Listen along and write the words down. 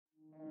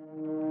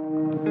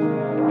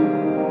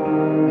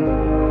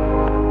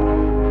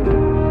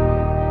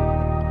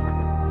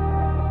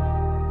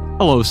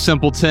Hello,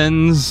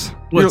 simpletons.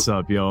 What's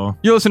up, y'all?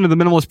 You listen to the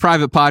Minimalist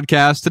Private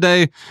Podcast.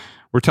 Today,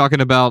 we're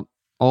talking about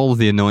all of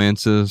the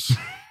annoyances.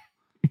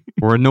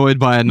 We're annoyed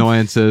by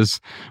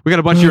annoyances. We got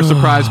a bunch of your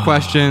surprise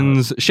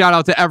questions. Shout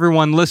out to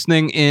everyone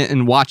listening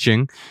and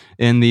watching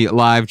in the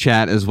live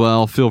chat as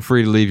well. Feel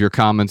free to leave your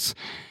comments,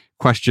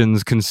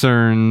 questions,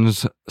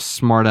 concerns,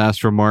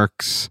 smart-ass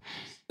remarks.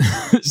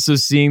 So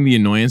seeing the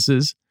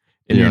annoyances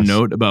in your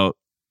note about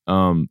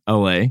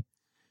LA,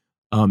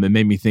 it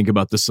made me think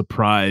about the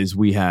surprise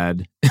we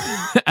had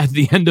at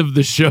the end of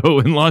the show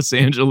in Los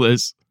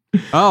Angeles.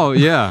 Oh,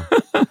 yeah.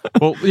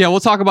 Well, yeah,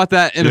 we'll talk about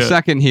that in a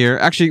second here.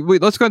 Actually,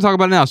 let's go and talk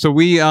about it now. So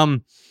we,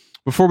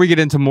 before we get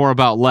into more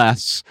about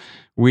Les,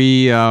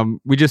 we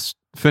just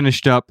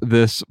finished up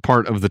this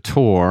part of the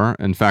tour.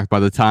 In fact, by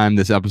the time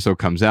this episode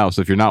comes out,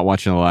 so if you're not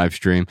watching the live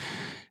stream,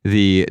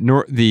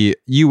 the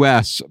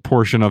U.S.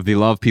 portion of the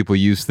Love People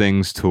Use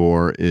Things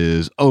tour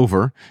is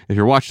over. If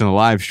you're watching the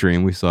live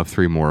stream, we still have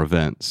 3 more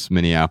events: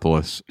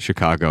 Minneapolis,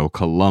 Chicago,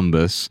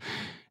 Columbus.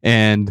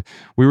 And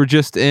we were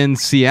just in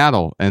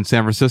Seattle and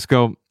San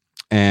Francisco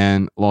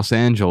and Los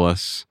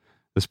Angeles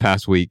this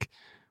past week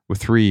with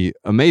 3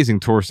 amazing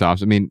tour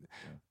stops. I mean,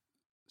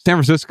 San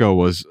Francisco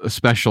was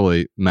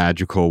especially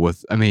magical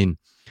with, I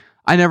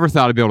never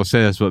thought I'd be able to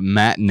say this, but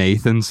Matt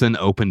Nathanson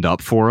opened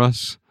up for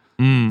us.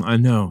 I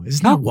know.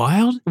 Isn't that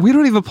wild? We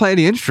don't even play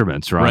any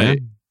instruments,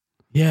 right?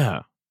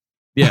 Yeah.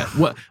 Yeah.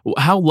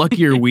 How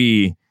lucky are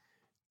we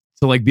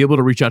to be able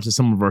to reach out to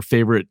some of our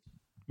favorite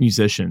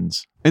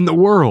musicians in the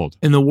world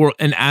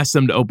and ask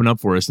them to open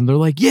up for us, and they're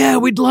like, yeah,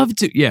 we'd love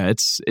to. Yeah,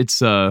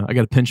 it's I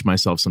gotta pinch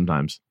myself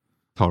sometimes.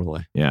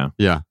 Totally. Yeah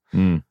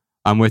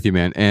I'm with you,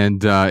 man.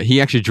 And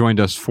he actually joined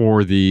us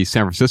for the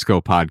San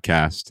Francisco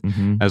podcast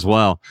as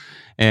well.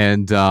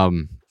 And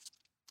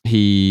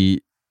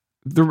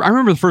I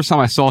remember the first time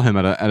I saw him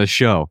at a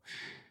show.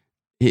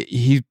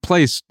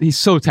 He's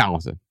so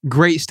talented,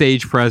 great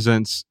stage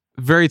presence,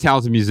 very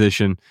talented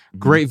musician,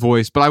 great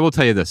voice. But I will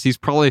tell you this, he's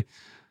probably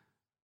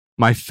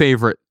my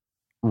favorite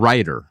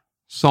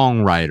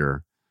songwriter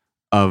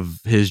of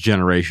his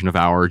generation, of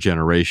our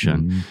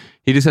generation.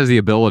 He just has the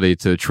ability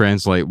to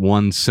translate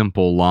one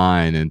simple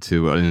line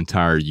into an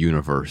entire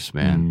universe,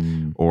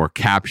 man, or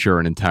capture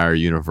an entire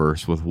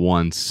universe with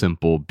one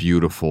simple,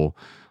 beautiful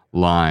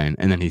line.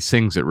 And then he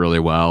sings it really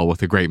well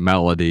with a great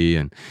melody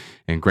and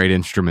great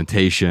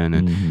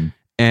instrumentation.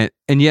 And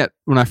yet,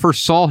 when I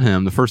first saw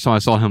him, the first time I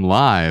saw him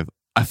live,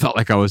 I felt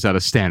like I was at a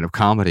stand-up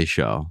comedy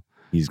show.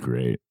 He's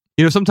great.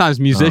 You know, sometimes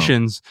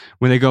musicians,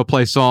 when they go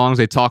play songs,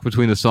 they talk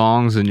between the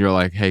songs, and you're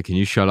like, hey, can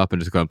you shut up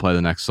and just go and play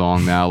the next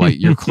song now? Like,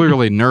 you're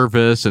clearly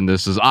nervous, and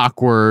this is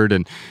awkward,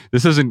 and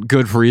this isn't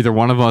good for either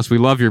one of us. We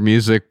love your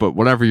music, but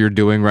whatever you're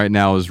doing right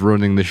now is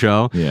ruining the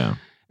show. Yeah.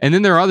 And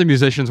then there are other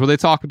musicians where they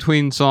talk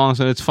between songs,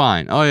 and it's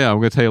fine. Oh, yeah, I'm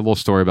going to tell you a little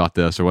story about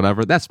this or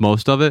whatever. That's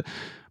most of it.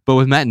 But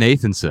with Matt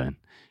Nathanson,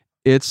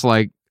 it's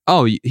like,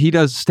 oh, he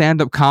does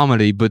stand-up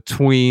comedy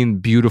between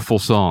beautiful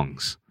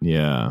songs.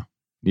 Yeah.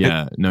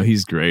 Yeah, no,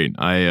 he's great.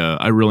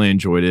 I really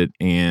enjoyed it,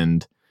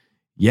 and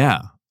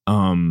I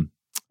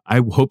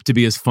hope to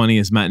be as funny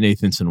as Matt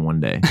Nathanson one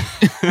day.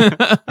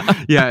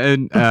 Yeah,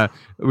 and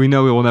we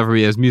know we will never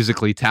be as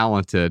musically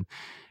talented.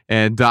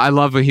 And I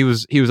love that he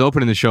was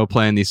opening the show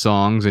playing these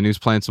songs, and he was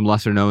playing some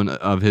lesser known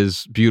of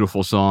his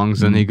beautiful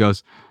songs, and he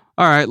goes,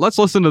 "All right, let's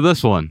listen to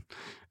this one."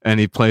 And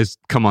he plays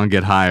 "Come On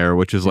Get Higher,"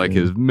 which is like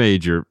his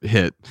major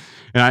hit.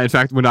 And in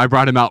fact, when I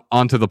brought him out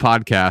onto the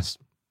podcast,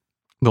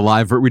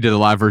 we did a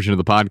live version of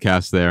the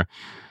podcast there.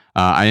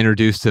 I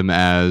introduced him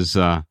as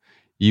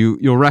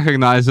you'll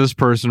recognize this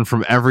person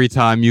from every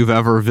time you've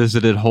ever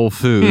visited Whole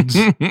Foods,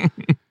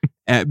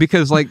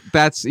 because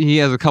he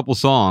has a couple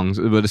songs,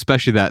 but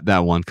especially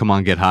that one, "Come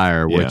On Get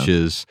Higher," which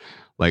is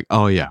like,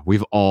 oh yeah,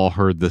 we've all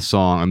heard this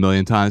song a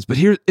million times. But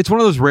here, it's one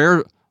of those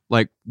rare,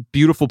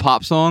 beautiful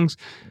pop songs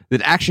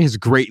that actually has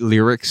great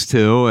lyrics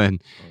too,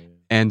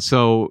 and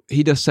so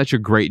he does such a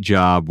great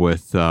job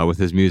with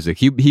his music.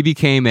 He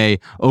became a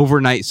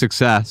overnight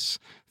success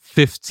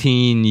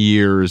 15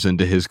 years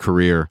into his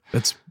career.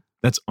 That's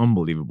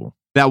unbelievable.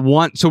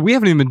 So we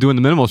haven't even been doing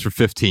the Minimalist for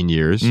 15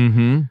 years.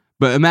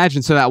 But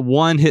imagine, so that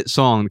one hit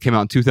song that came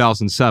out in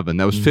 2007,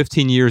 that was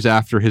 15 years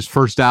after his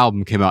first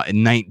album came out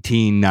in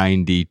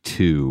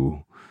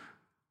 1992.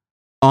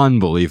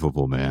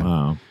 Unbelievable, man.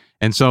 Wow.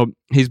 And so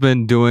he's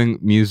been doing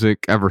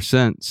music ever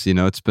since. You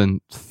know, it's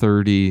been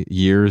 30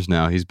 years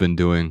now he's been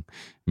doing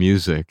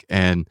music.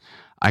 And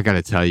I got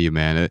to tell you,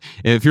 man,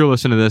 if you're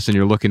listening to this and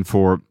you're looking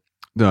for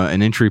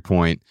an entry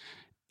point,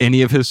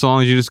 any of his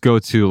songs, you just go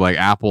to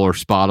Apple or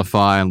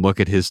Spotify and look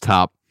at his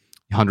top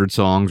 100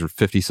 songs or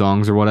 50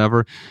 songs or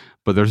whatever.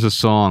 But there's a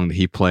song that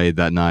he played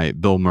that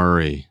night, Bill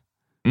Murray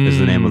is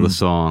the name of the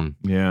song.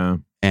 Yeah.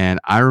 And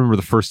I remember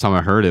the first time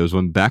I heard it was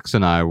when Bex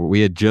and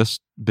we had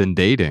just been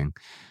dating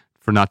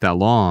for not that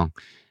long,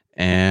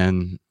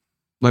 and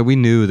we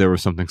knew there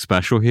was something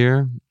special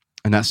here,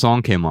 and that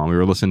song came on. We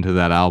were listening to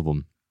that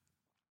album,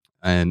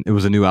 and it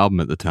was a new album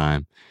at the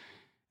time,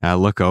 and I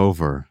look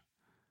over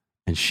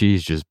and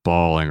she's just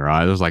bawling her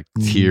eyes. There's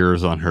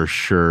tears on her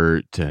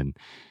shirt, and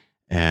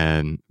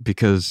and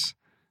because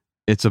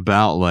it's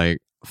about like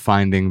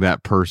finding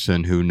that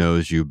person who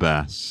knows you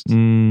best,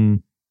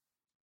 and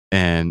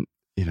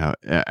you know,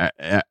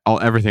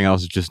 everything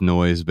else is just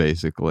noise,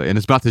 basically. And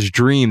it's about this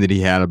dream that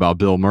he had about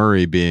Bill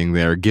Murray being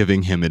there,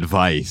 giving him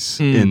advice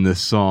in this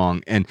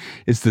song. And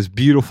it's this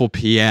beautiful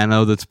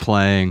piano that's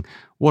playing.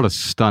 What a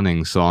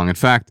stunning song. In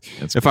fact,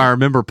 if I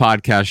remember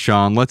podcast,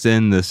 Sean, let's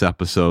end this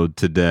episode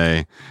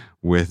today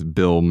with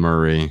Bill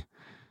Murray.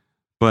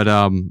 But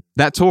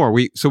that tour,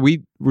 we're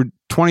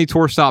 20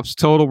 tour stops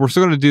total. We're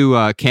still going to do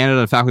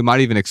Canada. In fact, we might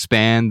even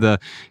expand the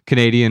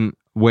Canadian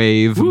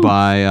wave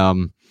by...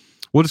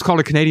 we'll just call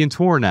it a Canadian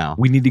tour now.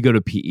 We need to go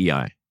to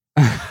PEI.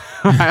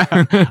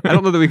 I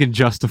don't know that we can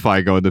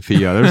justify going to PEI.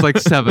 There's like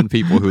 7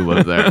 people who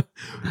live there.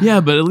 Yeah,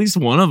 but at least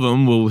one of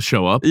them will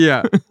show up.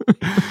 Yeah.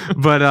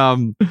 But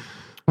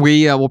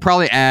we will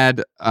probably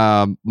add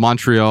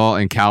Montreal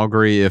and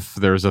Calgary if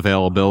there's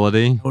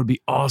availability. That would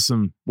be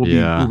awesome.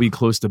 We'll be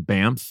close to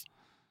Banff.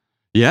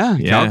 Yeah,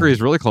 Calgary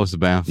is really close to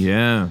Banff.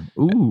 Yeah.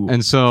 Ooh.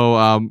 And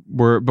so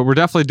we're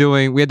definitely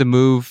doing. We had to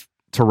move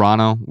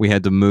Toronto. We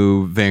had to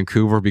move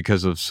Vancouver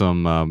because of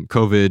some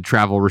COVID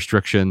travel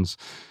restrictions.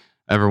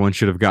 Everyone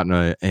should have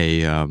gotten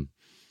a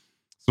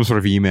some sort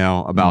of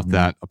email about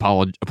that.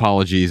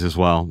 Apologies as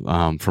well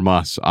from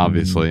us,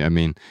 obviously. I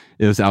mean,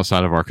 it was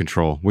outside of our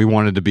control. We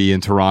wanted to be in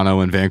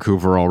Toronto and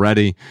Vancouver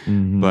already,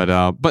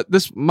 but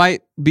this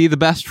might be the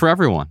best for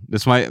everyone.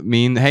 This might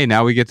mean, hey,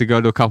 now we get to go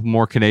to a couple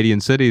more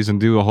Canadian cities and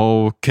do a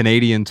whole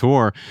Canadian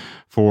tour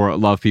for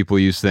Love People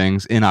Use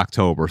Things in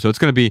October. So it's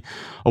going to be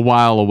a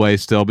while away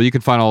still, but you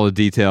can find all the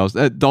details.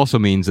 It also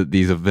means that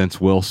these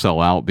events will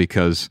sell out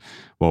because...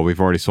 well,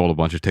 we've already sold a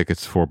bunch of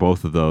tickets for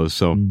both of those.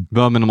 So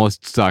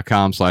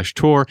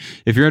theminimalists.com/tour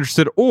if you're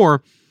interested,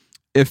 or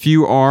if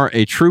you are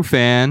a true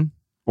fan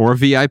or a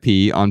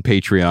VIP on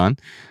Patreon,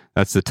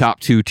 that's the top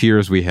 2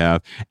 tiers we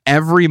have.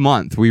 Every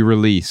month we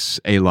release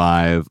a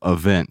live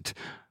event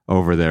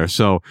over there.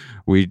 So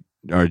we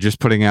are just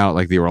putting out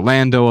like the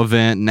Orlando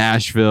event,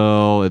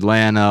 Nashville,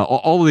 Atlanta,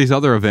 all of these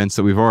other events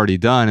that we've already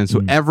done. And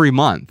so every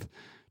month,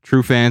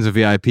 true fans and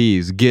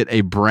VIPs get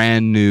a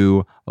brand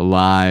new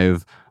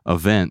live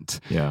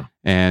event. Yeah.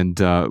 And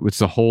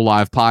it's a whole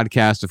live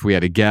podcast. If we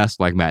had a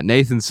guest like Matt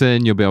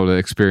Nathanson, you'll be able to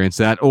experience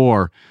that.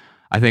 Or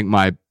I think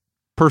my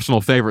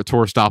personal favorite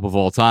tour stop of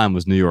all time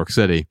was New York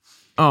City.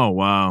 Oh,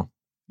 wow.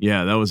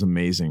 Yeah, that was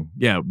amazing.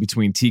 Yeah,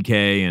 between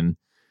TK and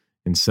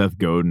Seth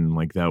Godin,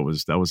 like that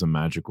was a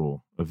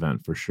magical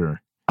event for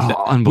sure.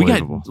 Oh,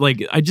 unbelievable.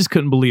 I just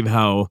couldn't believe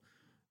how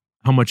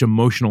much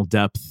emotional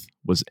depth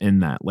was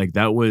in that. Like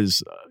that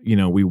was,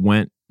 we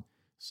went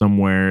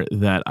somewhere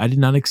that I did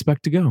not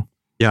expect to go.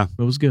 Yeah.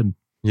 It was good.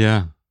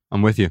 Yeah.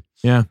 I'm with you.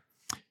 Yeah.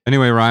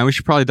 Anyway, Ryan, we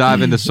should probably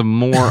dive into some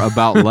more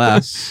about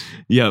less.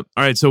 Yeah. All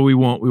right. So we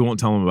won't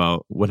tell them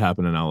about what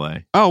happened in LA.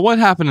 Oh, what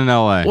happened in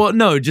LA? Well,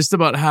 no, just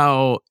about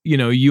how,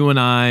 you and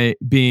I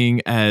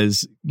being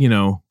as,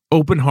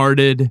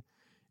 open-hearted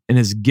and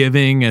as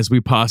giving as we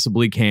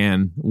possibly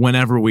can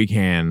whenever we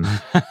can.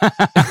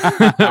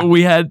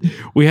 we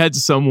had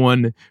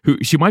someone who,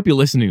 she might be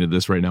listening to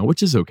this right now,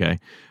 which is okay.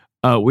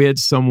 We had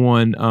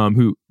someone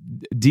who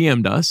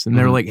DM'd us and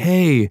they were like,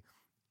 hey,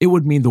 it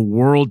would mean the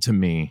world to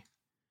me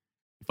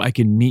if I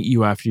can meet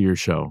you after your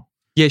show.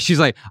 Yeah, she's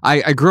like,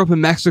 I grew up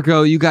in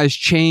Mexico. You guys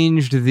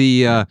changed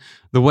the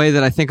way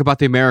that I think about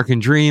the American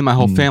dream. My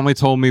whole family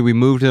told me we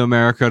moved to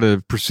America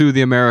to pursue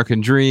the American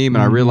dream,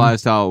 and I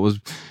realized how it was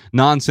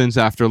nonsense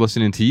after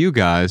listening to you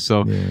guys.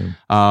 So,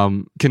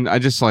 can I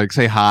just like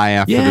say hi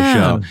after the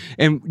show?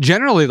 And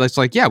generally, it's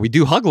like, we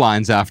do hug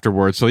lines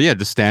afterwards. So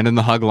just stand in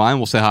the hug line.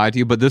 We'll say hi to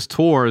you. But this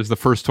tour is the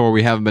first tour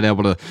we haven't been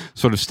able to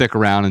sort of stick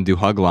around and do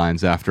hug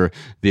lines after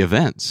the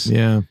events.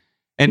 Yeah.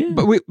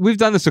 But we've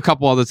done this a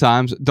couple other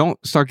times. Don't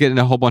start getting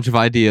a whole bunch of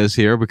ideas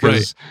here because...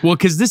 Right. Well,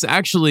 because this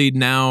actually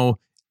now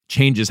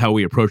changes how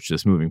we approach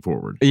this moving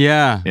forward.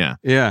 Yeah.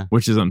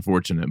 Which is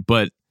unfortunate.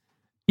 But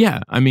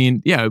I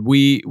mean,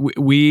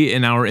 we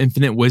in our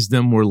infinite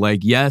wisdom were like,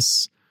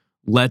 yes,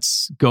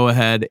 let's go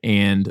ahead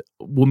and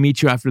we'll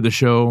meet you after the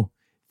show.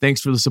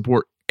 Thanks for the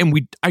support.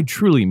 And I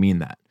truly mean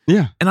that.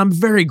 Yeah. And I'm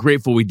very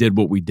grateful we did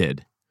what we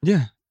did.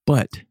 Yeah.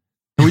 But...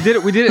 We did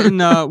it in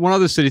one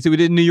other city too. We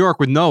did it in New York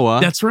with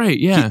Noah. That's right.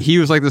 Yeah. He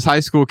was like this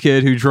high school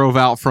kid who drove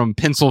out from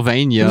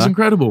Pennsylvania. It was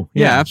incredible.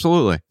 Yeah,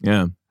 absolutely.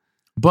 Yeah.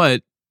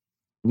 But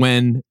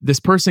when this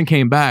person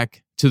came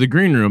back to the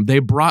green room, they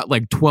brought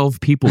like 12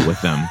 people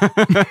with them.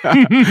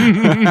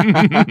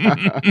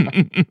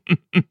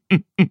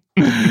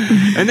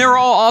 And they were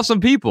all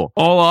awesome people.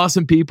 All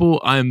awesome people.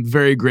 I'm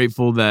very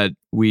grateful that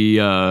we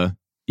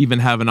even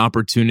have an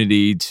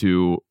opportunity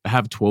to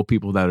have 12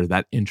 people that are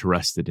that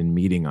interested in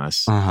meeting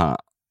us.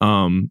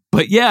 But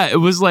it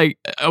was like,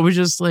 I was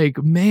just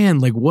like, man,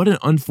 like what an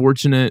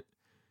unfortunate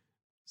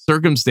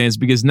circumstance,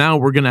 because now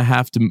we're going to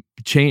have to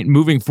change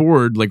moving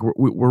forward. Like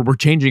we're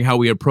changing how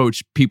we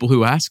approach people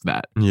who ask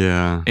that.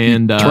 Yeah.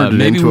 And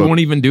maybe we won't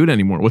even do it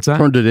anymore. What's that?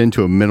 Turned it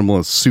into a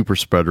minimalist super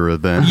spreader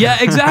event. Yeah,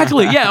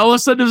 exactly. Yeah. All of a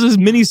sudden it was this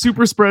mini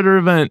super spreader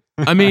event.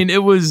 I mean,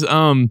 it was,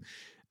 and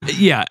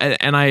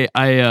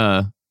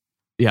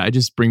I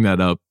just bring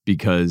that up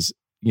because,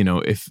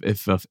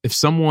 if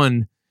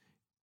someone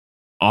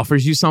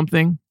offers you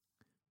something,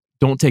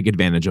 don't take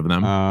advantage of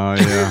them. Oh,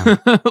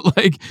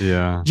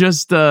 yeah.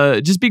 Just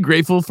be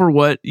grateful for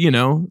what,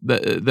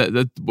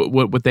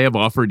 what they have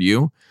offered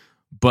you.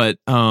 But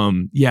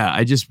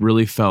I just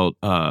really felt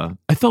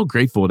I felt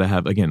grateful to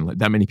have, again,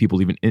 that many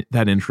people even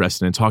that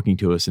interested in talking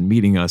to us and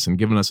meeting us and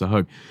giving us a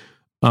hug.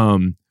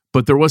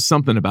 But there was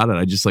something about it.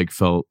 I just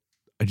felt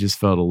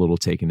a little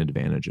taken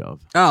advantage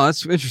of. Oh,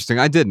 that's interesting.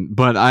 I didn't,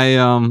 but I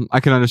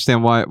can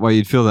understand why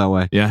you'd feel that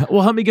way. Yeah.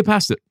 Well, help me get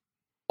past it.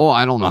 Oh,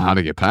 I don't know how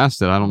to get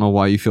past it. I don't know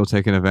why you feel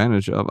taken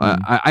advantage of.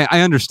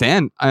 I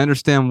understand. I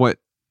understand what,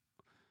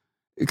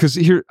 because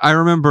here, I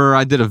remember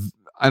I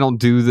don't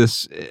do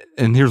this,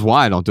 and here's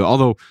why I don't do it.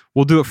 Although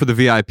we'll do it for the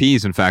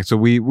VIPs, in fact. So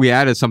we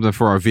added something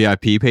for our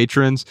VIP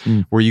patrons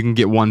where you can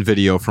get one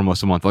video from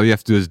us a month. All you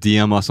have to do is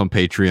DM us on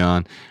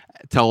Patreon,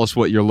 tell us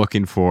what you're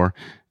looking for,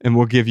 and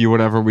we'll give you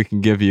whatever we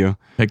can give you.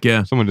 Heck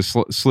yeah. Someone just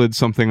slid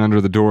something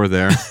under the door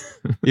there.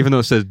 Even though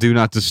it says do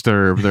not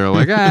disturb, they're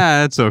like,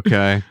 it's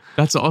okay.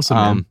 That's awesome,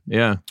 man.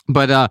 Yeah.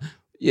 But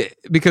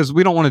because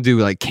we don't want to do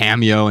like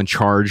Cameo and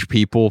charge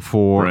people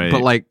for, right.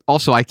 But like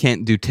also I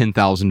can't do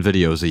 10,000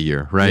 videos a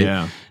year, right?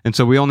 Yeah. And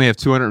so we only have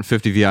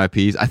 250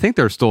 VIPs. I think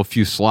there's still a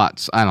few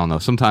slots. I don't know.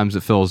 Sometimes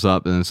it fills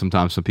up and then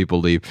sometimes some people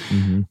leave.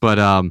 Mm-hmm. But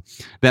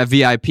that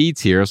VIP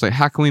tier is like,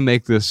 how can we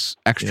make this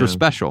extra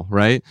special,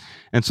 right?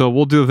 And so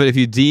we'll do it. If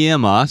you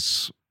DM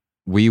us,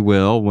 we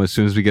will, as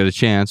soon as we get a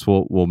chance,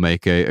 we'll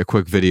make a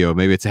quick video.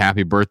 Maybe it's a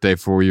happy birthday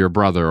for your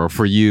brother or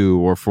for you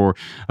or for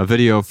a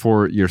video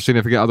for your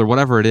significant other,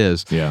 whatever it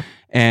is. Yeah.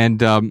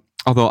 And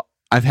although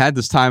I've had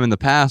this time in the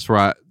past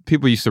where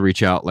people used to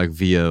reach out like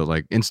via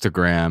like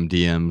Instagram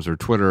DMs or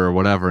Twitter or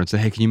whatever and say,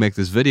 hey, can you make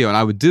this video? And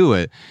I would do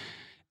it.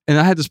 And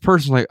I had this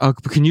person like, oh,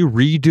 can you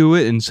redo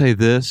it and say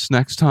this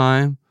next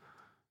time?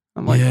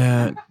 I'm like,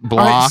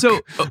 block. Right, so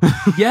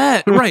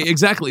right,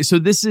 exactly. So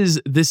this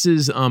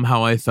is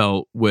how I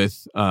felt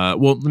with well,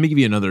 let me give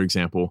you another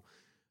example.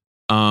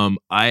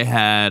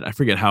 I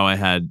forget how I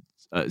had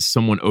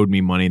someone owed me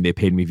money and they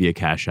paid me via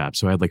Cash App.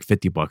 So I had like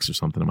 $50 or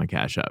something on my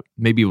Cash App.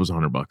 Maybe it was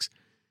 $100.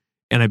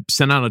 And I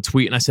sent out a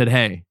tweet and I said,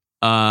 hey,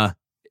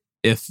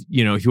 if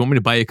you want me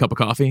to buy you a cup of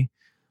coffee,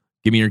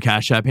 give me your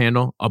Cash App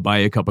handle. I'll buy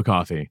you a cup of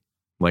coffee.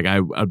 Like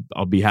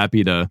I'll be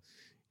happy to,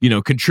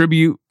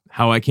 contribute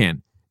how I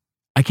can.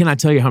 I cannot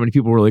tell you how many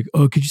people were like,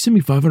 "Oh, could you send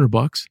me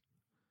 $500?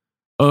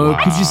 Oh,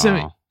 could you send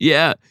me?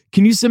 Yeah,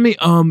 can you send me?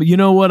 You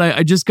know what?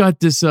 I just got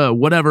this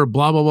whatever,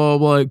 blah blah blah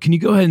blah. Can you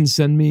go ahead and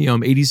send me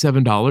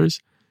 $87?"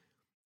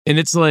 And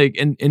it's like,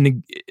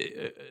 and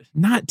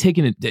not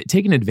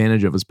taking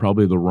advantage of is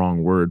probably the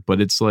wrong word, but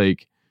it's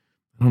like,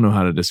 I don't know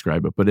how to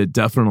describe it, but it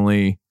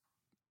definitely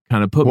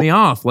kind of put me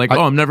off. Like,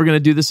 I'm never going to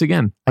do this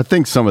again. I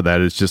think some of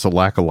that is just a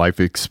lack of life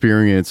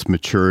experience,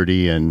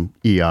 maturity, and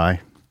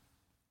EI.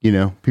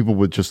 People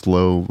with just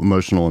low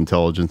emotional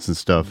intelligence and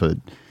stuff,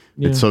 and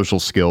social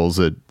skills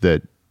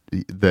that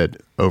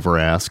over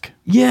ask.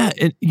 Yeah,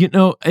 and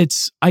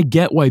I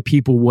get why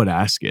people would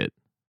ask it.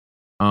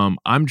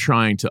 I'm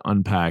trying to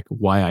unpack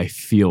why I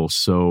feel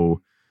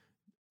so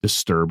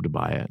disturbed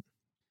by it.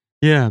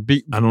 Yeah,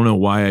 I don't know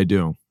why I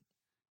do.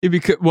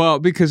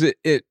 Because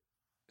it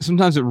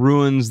sometimes it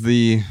ruins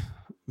the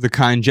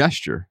kind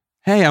gesture.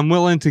 Hey, I'm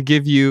willing to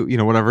give you,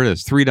 whatever it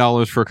is,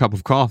 $3 for a cup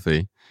of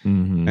coffee,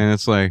 and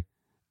it's like.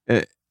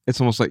 It's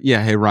almost like,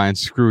 yeah, hey, Ryan,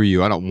 screw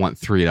you. I don't want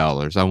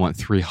 $3. I want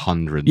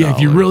 $300. Yeah, if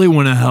you really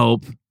want to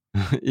help.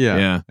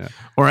 Yeah.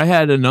 Or I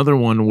had another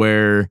one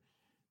where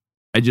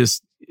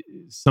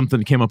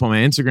something came up on my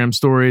Instagram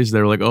stories. They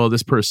were like, oh,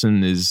 this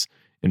person is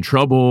in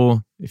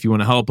trouble. If you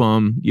want to help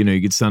them, you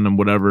could send them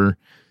whatever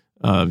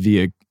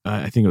via,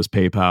 I think it was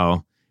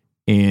PayPal.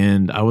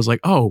 And I was like,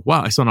 oh,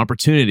 wow, I saw an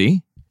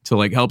opportunity to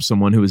like help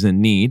someone who was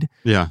in need.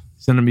 Yeah.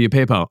 Send them via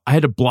PayPal. I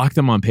had to block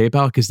them on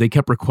PayPal because they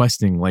kept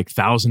requesting like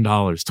 $1,000,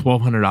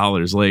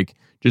 $1,200, like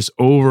just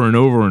over and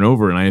over and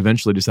over. And I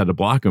eventually just had to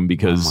block them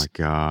because, oh my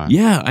God.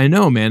 Yeah, I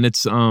know, man.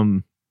 It's,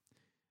 again,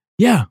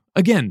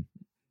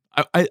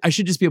 I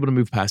should just be able to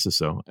move past this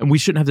though. And we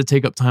shouldn't have to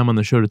take up time on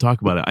the show to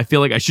talk about it. I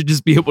feel like I should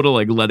just be able to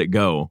like let it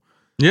go.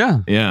 Yeah.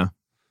 Yeah.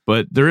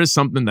 But there is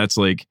something that's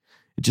like,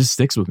 it just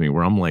sticks with me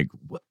where I'm like,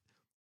 what?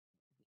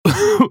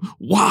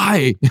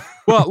 Why?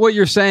 Well, what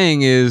you're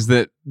saying is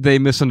that they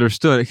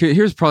misunderstood.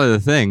 Here's probably the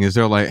thing: is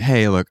they're like,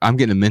 "Hey, look, I'm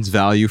getting immense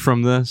value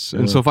from this,"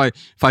 and so if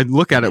I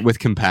look at it with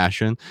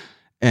compassion,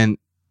 and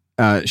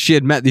she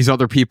had met these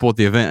other people at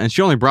the event, and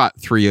she only brought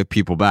 3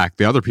 people back.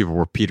 The other people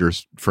were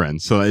Peter's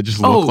friends, so it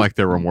just looked like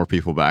there were more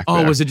people back. Oh,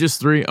 there. Was it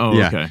just 3? Oh,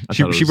 yeah.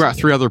 Okay. She brought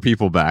 3 other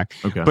people back.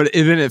 Okay, but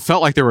then it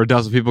felt like there were a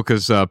dozen people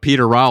because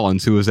Peter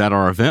Rollins, who was at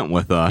our event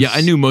with us, yeah, I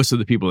knew most of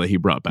the people that he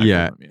brought back.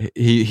 Yeah,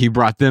 he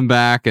brought them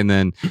back, and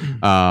then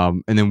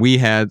we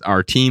had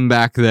our team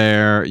back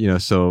there.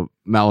 So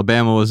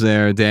Alabama was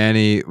there,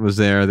 Danny was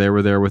there. They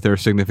were there with their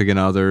significant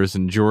others,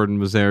 and Jordan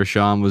was there,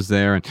 Sean was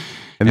there, and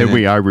then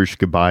we Irish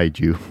goodbye'd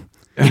you.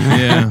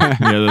 yeah,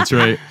 that's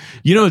right.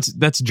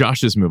 That's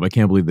Josh's move. I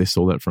can't believe they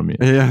stole that from you.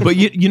 Yeah. But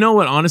you know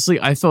what?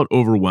 Honestly, I felt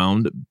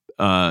overwhelmed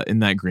in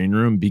that green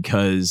room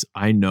because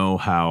I know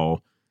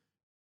how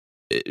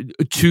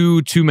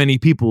too many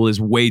people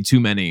is way too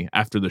many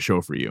after the show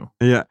for you.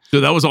 Yeah.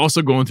 So that was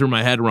also going through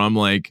my head where I'm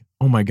like,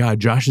 oh my God,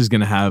 Josh is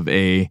going to have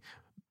a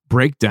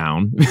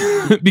breakdown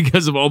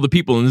because of all the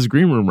people in this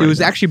green room right It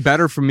was now. actually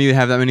better for me to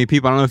have that many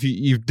people. I don't know if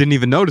you didn't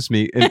even notice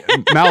me.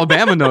 And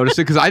Alabama noticed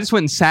it because I just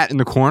went and sat in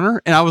the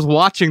corner and I was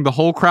watching the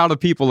whole crowd of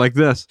people like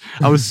this.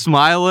 I was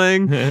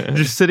smiling,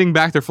 just sitting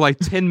back there for like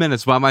 10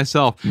 minutes by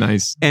myself.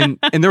 Nice. And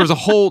there's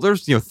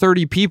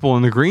 30 people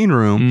in the green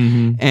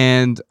room,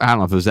 and I don't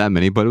know if it was that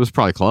many, but it was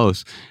probably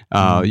close.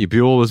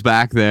 Buell was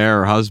back there,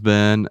 her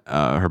husband,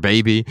 her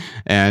baby,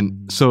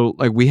 and so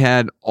like we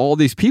had all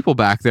these people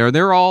back there.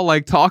 They're all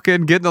like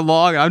talking, getting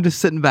along. I'm just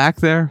sitting back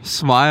there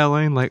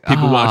smiling, like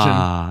people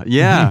watching.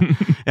 Yeah,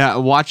 yeah,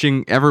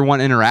 watching everyone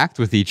interact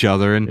with each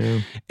other,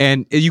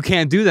 and you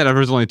can't do that if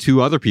there's only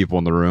two other people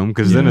in the room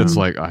because then it's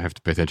like I have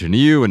to pay attention to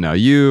you and now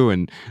you,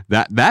 and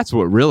that's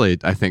what really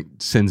I think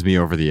sends me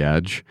over the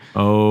edge.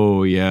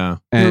 Oh yeah,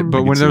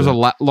 but when there's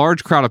a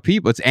large crowd of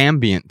people, it's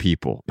ambient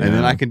people, and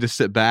then I can just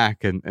sit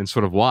back and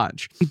sort of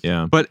watch.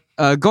 Yeah, but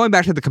going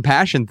back to the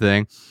compassion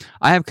thing,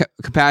 I have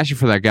compassion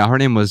for that gal. Her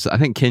name was I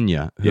think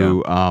Kenya,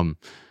 who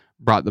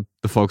brought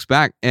the folks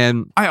back,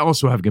 and I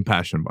also have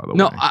compassion, by the way.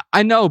 No,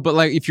 I know, but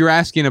like if you're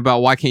asking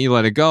about why can't you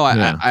let it go,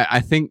 I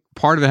think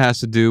part of it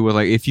has to do with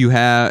like if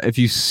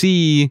you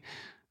see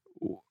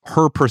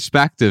her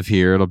perspective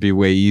here, it'll be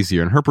way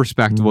easier. And her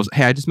perspective was,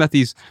 hey, I just met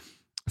these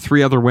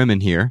 3 other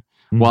women here.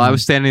 While I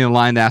was standing in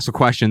line to ask a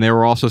question, they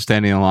were also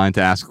standing in line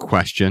to ask a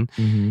question,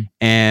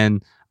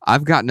 and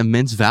I've gotten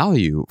immense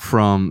value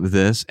from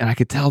this, and I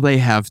could tell they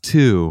have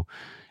too.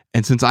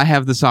 And since I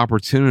have this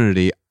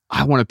opportunity,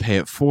 I want to pay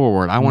it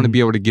forward. I want to be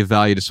able to give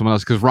value to someone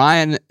else because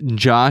Ryan and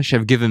Josh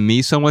have given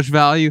me so much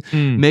value.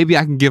 Maybe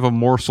I can give a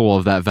morsel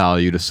of that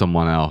value to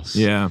someone else.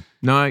 Yeah.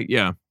 No,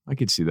 I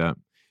could see that.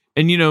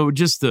 And,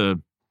 just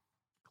to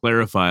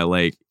clarify,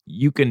 like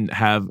you can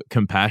have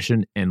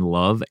compassion and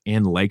love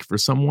and like for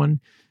someone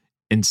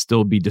and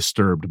still be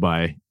disturbed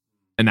by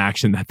an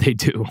action that they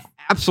do.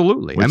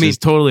 Absolutely. Which is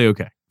totally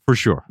okay. For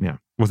sure. Yeah.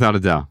 Without a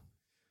doubt.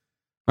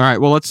 All right,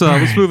 well, let's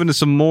move into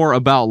some more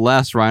about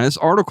less, Ryan. This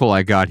article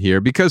I got here,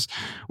 because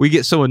we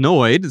get so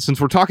annoyed, since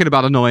we're talking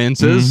about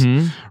annoyances,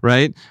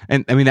 right?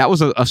 And I mean, that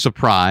was a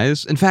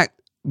surprise. In fact,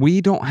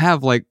 we don't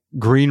have like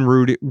green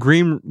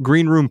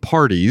room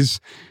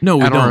parties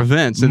at our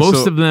events. And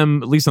most of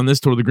them, at least on this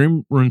tour, the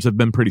green rooms have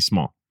been pretty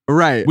small.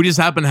 Right. We just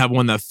happen to have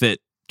one that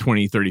fit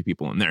 20, 30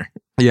 people in there.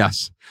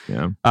 Yes.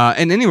 Yeah.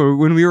 And anyway,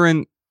 when we were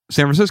in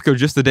San Francisco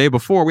just the day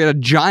before, we had a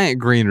giant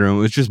green room.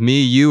 It was just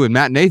me, you, and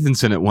Matt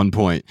Nathanson at one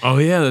point. Oh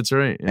yeah, that's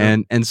right. Yeah.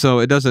 And so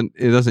it doesn't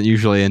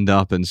usually end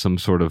up in some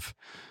sort of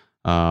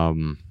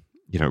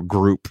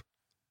group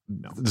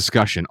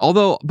discussion.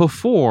 Although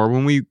before,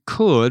 when we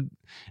could,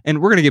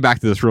 and we're going to get back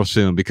to this real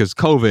soon because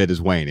COVID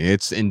is waning.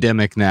 It's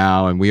endemic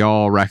now, and we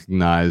all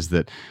recognize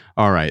that.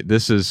 All right,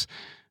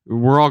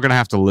 we're all going to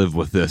have to live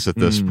with this at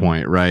this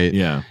point, right?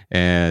 Yeah.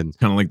 And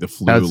kind of like the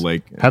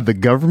flu. Have the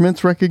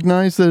governments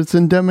recognized that it's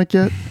endemic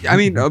yet? I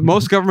mean,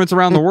 most governments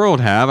around the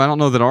world have. I don't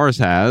know that ours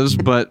has,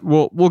 but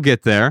we'll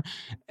get there.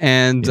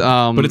 And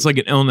but it's like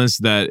an illness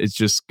that it's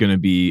just going to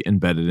be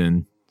embedded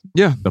in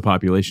the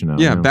population now.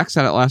 Yeah, Bex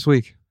had it last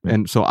week.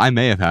 And so I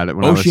may have had it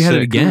when I was sick. Oh, she had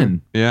it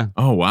again? Yeah.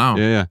 Oh, wow.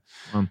 Yeah.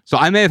 So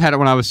I may have had it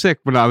when I was sick.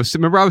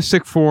 Remember I was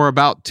sick for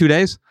about 2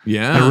 days?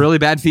 Yeah. Had a really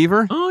bad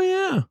fever? Oh,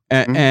 yeah.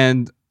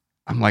 And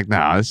I'm like,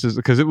 nah, this is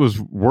because it was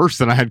worse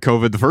than I had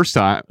COVID the first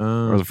time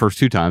or the first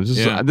 2 times.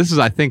 This is,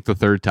 I think, the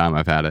 3rd time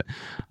I've had it.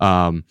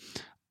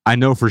 I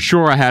know for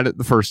sure I had it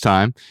the first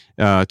time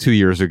 2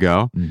 years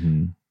ago.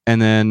 And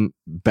then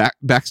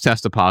Bex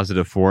tested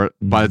positive for it.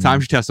 By the time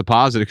she tested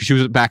positive, because she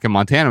was back in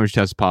Montana when she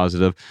tested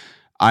positive,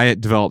 I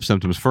had developed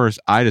symptoms first.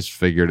 I just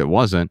figured it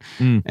wasn't.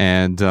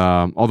 And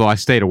although I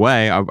stayed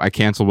away, I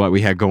canceled what we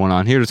had going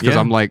on here just because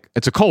I'm like,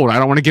 it's a cold. I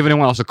don't want to give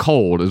anyone else a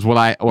cold is what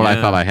I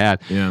thought I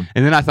had. Yeah.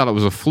 And then I thought it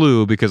was a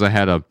flu because I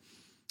had a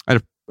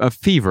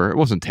fever. It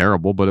wasn't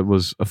terrible, but it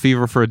was a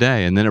fever for a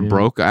day. And then it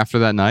broke after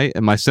that night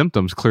and my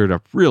symptoms cleared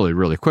up really,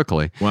 really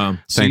quickly. Wow.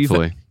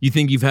 Thankfully. So you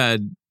think you've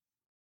had,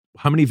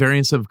 how many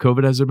variants of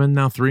COVID has there been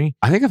now? 3?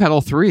 I think I've had all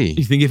 3.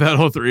 You think you've had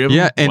all 3 of them?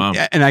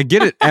 Yeah, and I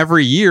get it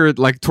every year,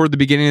 like toward the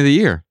beginning of the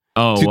year.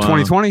 Oh,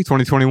 2020,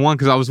 2021,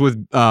 because I was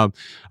with, a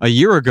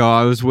year ago,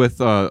 I was with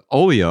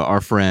Olia,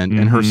 our friend,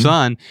 and her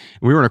son.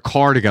 We were in a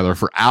car together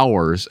for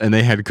hours, and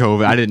they had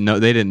COVID.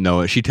 They didn't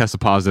know it. She tested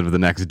positive the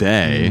next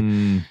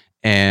day.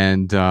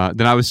 And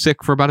then I was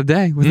sick for about a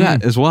day with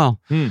that as well.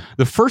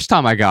 The first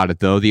time I got it,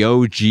 though, the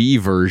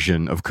OG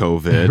version of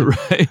COVID.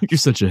 Right. You're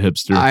such a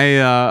hipster.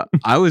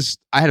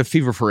 I had a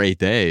fever for 8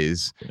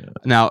 days. Yeah.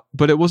 Now,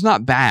 but it was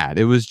not bad.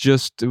 It was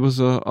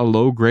a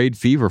low grade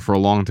fever for a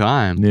long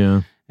time.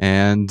 Yeah.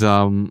 And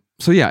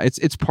so yeah,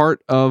 it's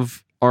part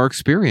of our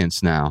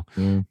experience now.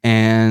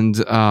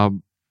 And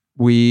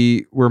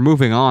we're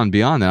moving on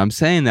beyond that. I'm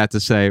saying that to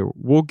say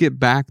we'll get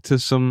back to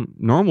some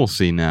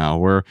normalcy now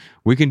where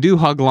we can do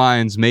hug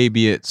lines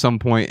maybe at some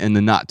point in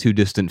the not too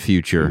distant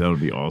future. That would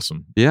be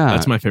awesome. Yeah.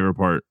 That's my favorite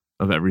part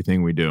of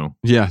everything we do.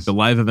 Yes. The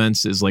live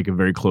events is like a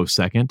very close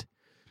second.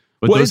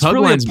 But well, those it's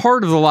really lines, a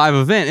part of the live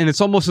event, and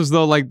it's almost as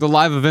though like the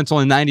live event's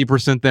only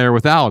 90% there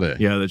without it.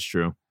 Yeah, that's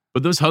true.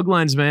 But those hug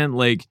lines, man,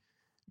 like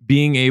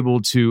being able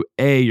to,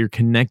 you're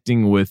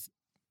connecting with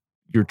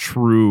your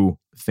true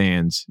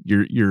fans,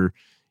 your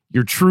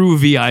true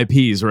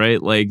VIPs,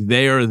 right? Like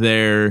they are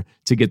there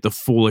to get the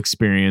full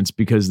experience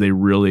because they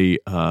really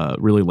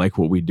like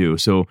what we do.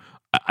 So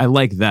I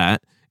like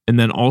that. And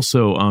then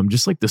also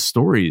just like the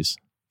stories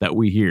that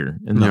we hear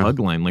in the hug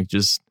line, like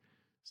just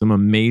some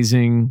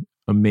amazing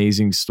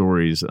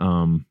stories.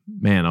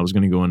 Man, I was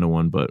going to go into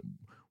one, but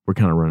we're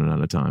kind of running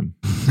out of time.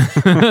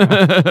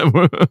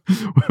 we're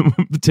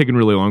taking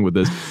really long with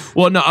this.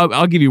 Well, no,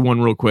 I'll give you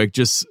one real quick.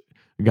 Just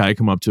a guy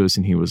come up to us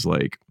and he was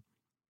like,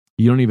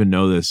 you don't even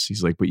know this.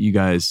 He's like, but you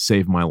guys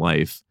saved my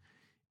life.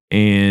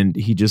 And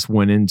he just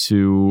went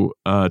into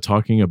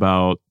talking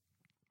about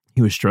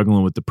he was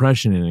struggling with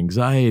depression and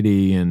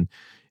anxiety. And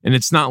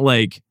it's not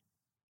like,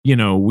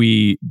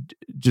 we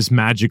just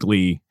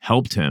magically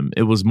helped him.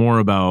 It was more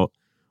about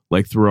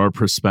like through our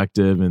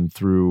perspective and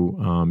through,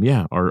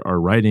 our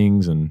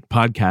writings and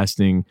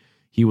podcasting,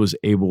 he was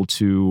able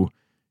to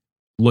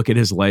look at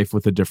his life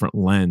with a different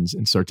lens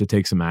and start to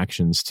take some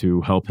actions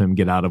to help him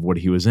get out of what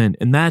he was in.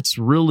 And that's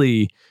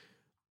really,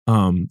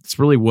 it's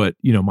really what,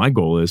 my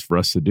goal is for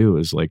us to do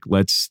is like,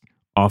 let's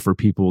offer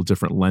people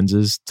different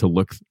lenses to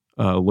look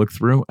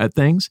through at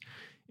things.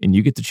 And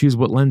you get to choose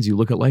what lens you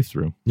look at life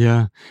through.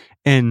 Yeah.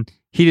 And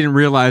he didn't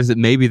realize that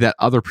maybe that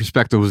other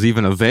perspective was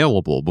even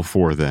available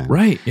before then.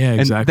 Right. Yeah,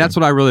 exactly. And that's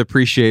what I really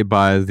appreciate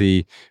by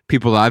the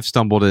people that I've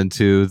stumbled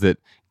into that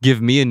give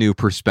me a new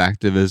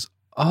perspective is,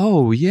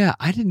 oh, yeah,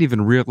 I didn't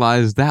even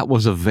realize that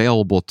was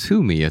available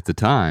to me at the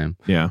time.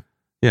 Yeah.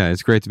 Yeah,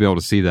 it's great to be able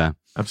to see that.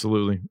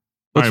 Absolutely.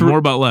 All right, more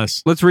about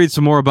Les. Let's read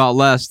some more about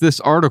Les. This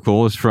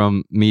article is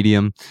from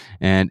Medium,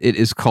 and it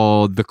is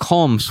called The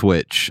Calm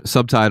Switch,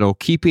 subtitle,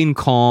 Keeping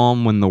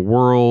Calm When the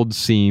World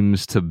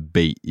Seems to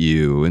Bait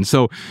You. And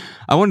so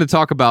I wanted to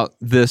talk about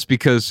this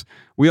because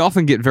we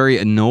often get very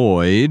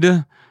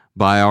annoyed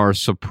by our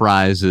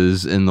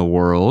surprises in the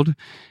world,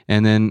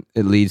 and then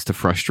it leads to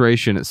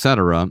frustration,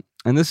 etc.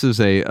 And this is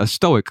a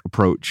stoic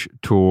approach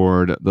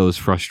toward those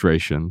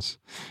frustrations.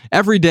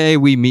 Every day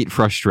we meet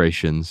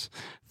frustrations.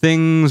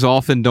 Things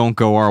often don't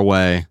go our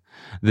way.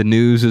 The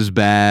news is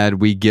bad.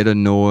 We get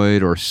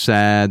annoyed or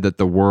sad that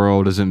the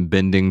world isn't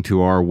bending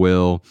to our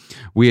will.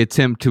 We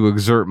attempt to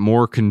exert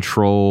more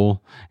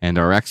control, and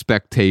our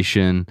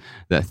expectation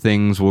that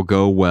things will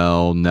go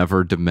well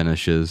never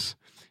diminishes.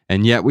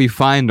 And yet we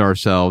find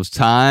ourselves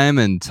time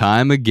and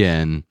time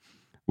again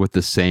with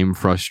the same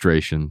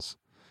frustrations.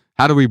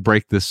 How do we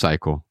break this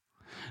cycle?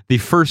 The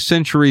first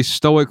century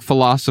Stoic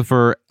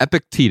philosopher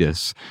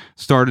Epictetus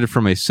started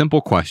from a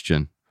simple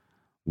question.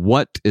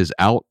 What is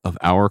out of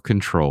our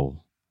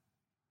control?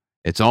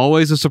 It's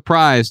always a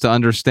surprise to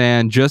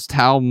understand just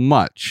how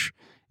much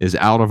is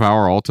out of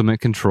our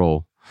ultimate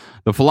control.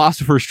 The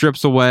philosopher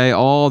strips away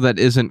all that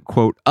isn't,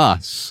 quote,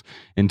 us,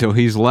 until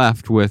he's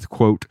left with,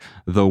 quote,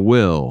 the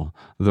will,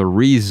 the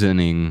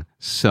reasoning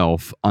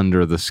self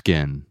under the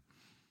skin.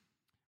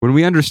 When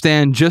we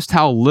understand just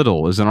how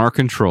little is in our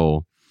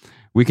control,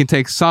 we can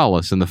take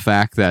solace in the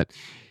fact that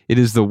it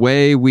is the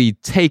way we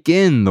take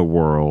in the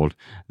world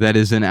that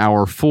is in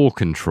our full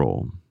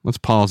control. Let's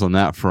pause on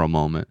that for a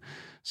moment.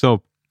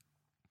 So,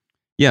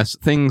 yes,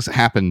 things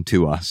happen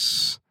to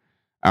us.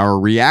 Our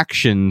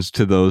reactions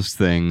to those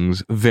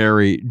things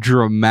vary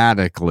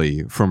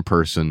dramatically from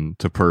person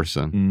to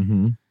person.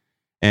 Mm-hmm.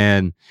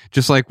 And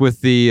just like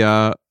with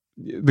the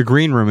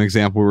green room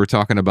example we were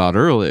talking about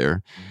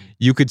earlier,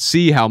 you could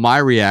see how my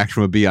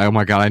reaction would be, oh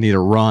my God, I need to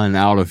run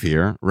out of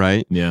here,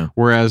 right? Yeah.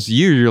 Whereas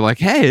you're like,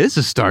 hey, this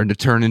is starting to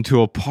turn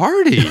into a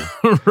party.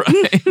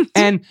 Right.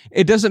 And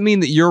it doesn't mean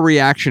that your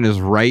reaction is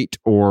right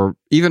or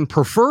even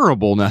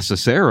preferable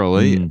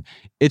necessarily.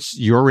 It's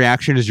your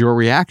reaction is your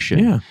reaction.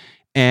 Yeah.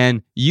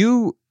 And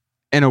you,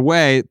 in a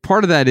way,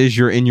 part of that is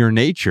you're in your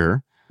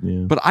nature,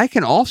 but I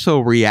can also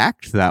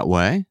react that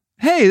way.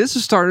 Hey, this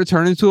is starting to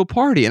turn into a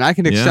party, and I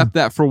can accept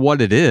that for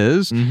what it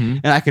is,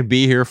 and I can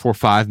be here for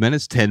 5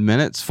 minutes, 10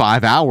 minutes,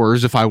 5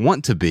 hours if I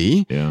want to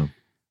be,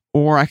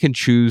 or I can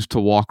choose to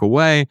walk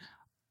away.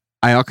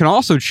 I can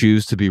also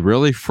choose to be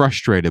really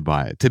frustrated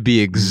by it, to be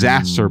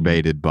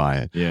exacerbated by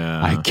it.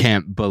 Yeah. I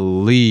can't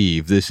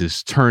believe this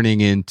is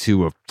turning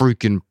into a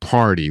freaking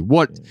party.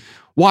 What?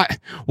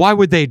 Why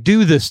would they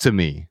do this to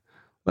me?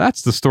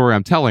 That's the story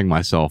I'm telling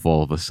myself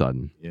all of a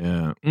sudden.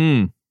 Yeah.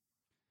 All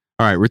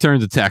right, return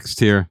to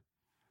text here.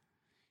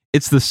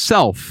 It's the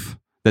self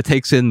that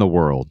takes in the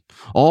world,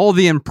 all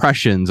the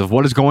impressions of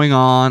what is going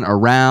on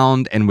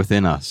around and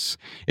within us.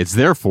 It's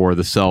therefore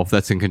the self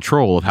that's in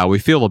control of how we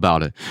feel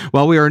about it.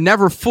 While we are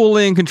never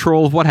fully in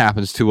control of what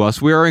happens to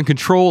us, we are in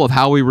control of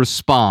how we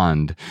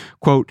respond.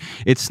 Quote,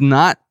 it's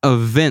not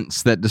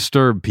events that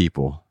disturb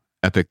people,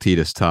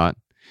 Epictetus taught.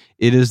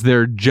 It is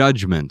their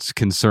judgments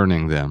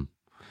concerning them.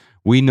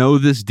 We know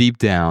this deep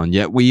down,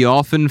 yet we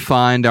often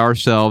find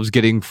ourselves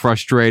getting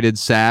frustrated,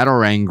 sad,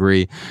 or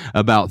angry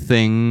about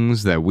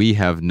things that we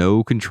have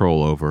no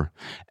control over.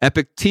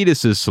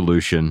 Epictetus'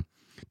 solution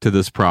to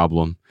this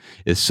problem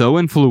is so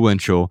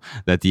influential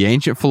that the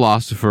ancient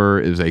philosopher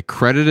is a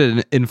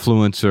credited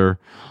influencer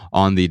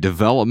on the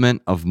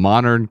development of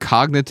modern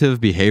cognitive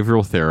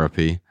behavioral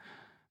therapy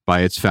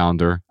by its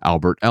founder,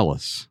 Albert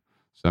Ellis.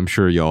 So I'm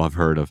sure y'all have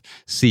heard of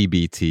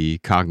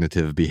CBT,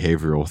 cognitive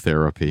behavioral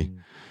therapy.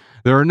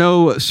 There are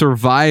no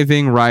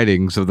surviving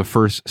writings of the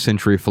first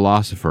century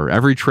philosopher.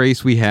 Every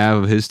trace we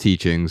have of his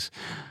teachings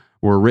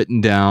were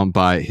written down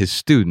by his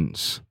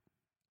students.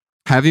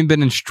 Having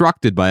been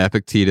instructed by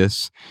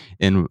Epictetus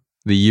in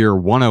the year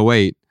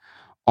 108,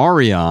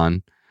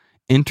 Arrian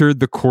entered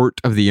the court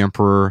of the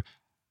emperor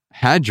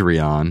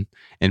Hadrian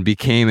and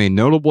became a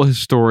notable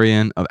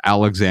historian of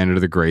Alexander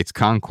the Great's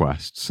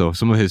conquest. So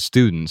some of his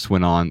students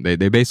went on, they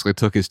basically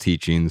took his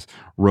teachings,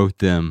 wrote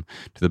them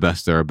to the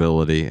best of their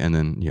ability, and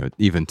then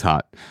even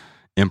taught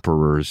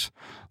emperors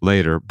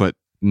later, but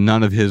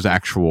none of his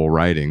actual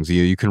writings.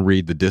 You can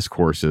read the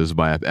discourses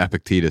by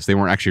Epictetus. They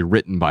weren't actually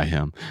written by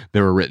him. They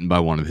were written by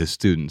one of his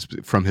students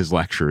from his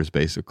lectures,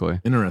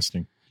 basically.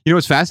 Interesting.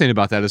 What's fascinating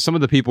about that is some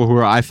of the people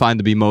who I find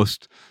to be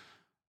most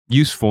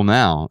useful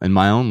now in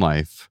my own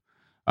life.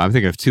 I'm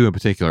thinking of two in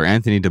particular,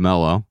 Anthony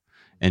DeMello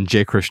and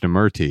J.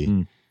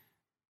 Krishnamurti,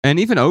 and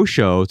even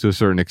Osho to a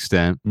certain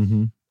extent.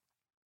 Mm-hmm.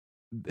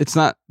 It's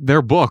not,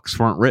 their books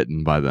weren't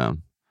written by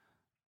them.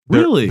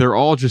 Really? They're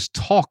all just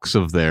talks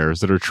of theirs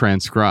that are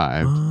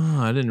transcribed.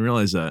 Oh, I didn't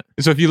realize that.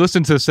 So if you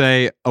listen to,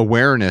 say,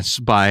 Awareness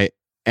by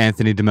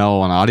Anthony DeMello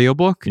on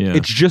audiobook,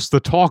 it's just the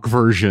talk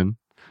version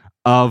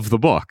of the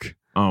book.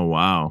 Oh,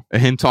 wow.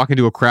 Him talking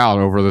to a crowd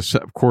over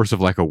the course of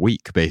like a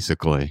week,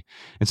 basically.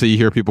 And so you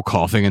hear people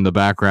coughing in the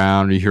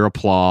background, or you hear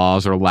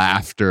applause or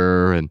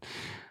laughter, and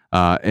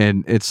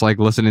it's like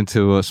listening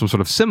to some sort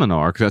of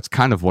seminar, because that's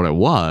kind of what it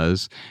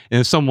was.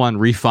 And if someone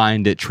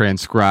refined it,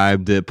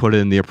 transcribed it, put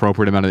in the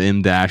appropriate amount of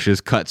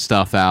M-dashes, cut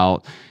stuff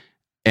out,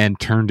 and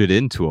turned it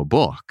into a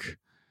book.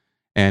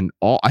 And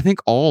I think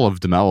all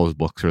of DeMello's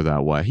books are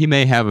that way. He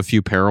may have a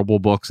few parable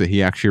books that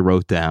he actually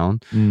wrote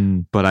down,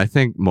 but I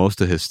think most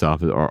of his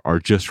stuff are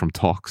just from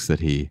talks that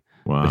he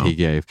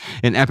gave.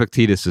 And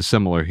Epictetus is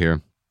similar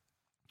here.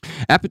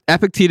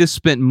 Epictetus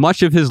spent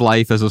much of his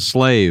life as a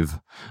slave.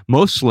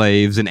 Most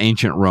slaves in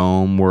ancient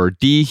Rome were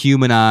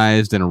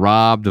dehumanized and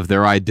robbed of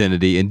their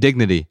identity and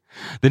dignity.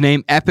 The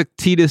name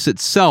Epictetus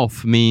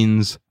itself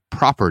means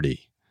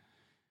property.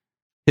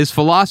 His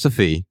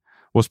philosophy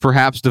was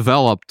perhaps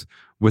developed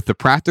with the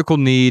practical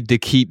need to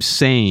keep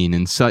sane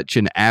in such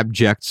an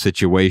abject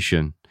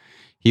situation.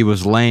 He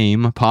was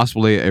lame,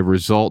 possibly a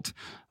result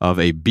of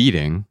a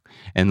beating,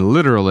 and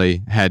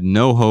literally had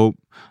no hope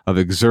of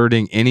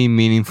exerting any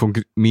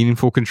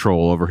meaningful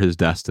control over his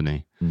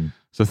destiny.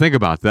 So think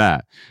about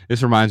that.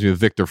 This reminds me of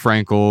Viktor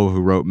Frankl,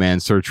 who wrote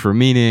Man's Search for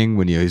Meaning,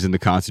 when he's in the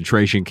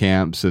concentration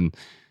camps, and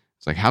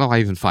it's like, how do I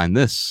even find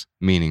this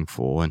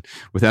meaningful? And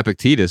with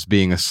Epictetus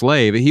being a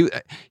slave,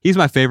 he's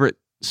my favorite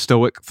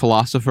Stoic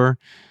philosopher.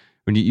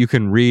 When you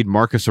can read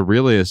Marcus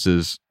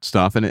Aurelius's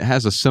stuff, and it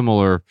has a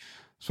similar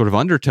sort of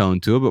undertone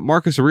to it, but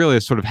Marcus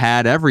Aurelius sort of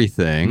had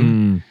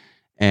everything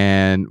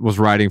and was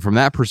writing from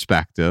that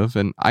perspective,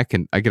 and I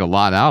get a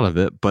lot out of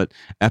it, but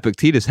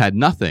Epictetus had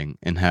nothing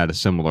and had a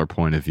similar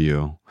point of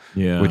view,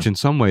 which in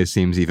some ways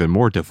seems even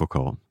more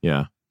difficult.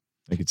 Yeah,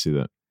 I could see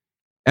that.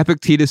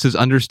 Epictetus's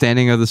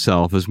understanding of the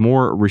self is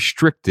more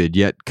restricted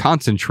yet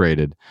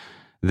concentrated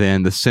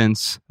than the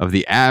sense of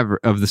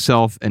the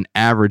self an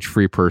average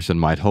free person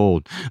might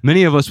hold.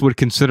 Many of us would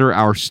consider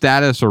our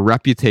status or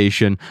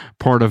reputation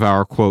part of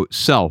our, quote,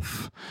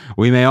 self.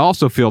 We may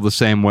also feel the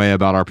same way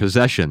about our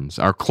possessions,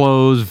 our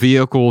clothes,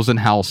 vehicles, and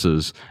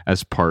houses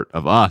as part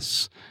of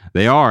us.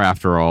 They are,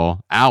 after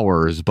all,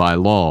 ours by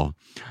law.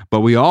 But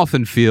we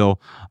often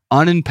feel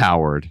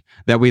unempowered,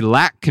 that we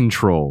lack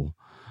control.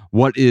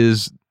 What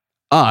is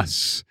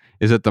us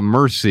is at the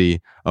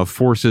mercy of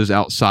forces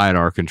outside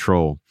our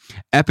control.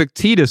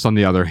 Epictetus, on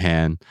the other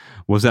hand,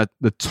 was at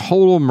the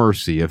total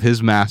mercy of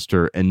his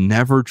master and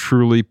never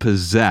truly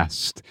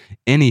possessed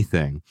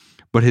anything,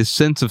 but his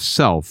sense of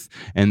self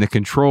and the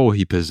control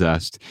he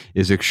possessed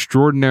is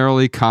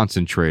extraordinarily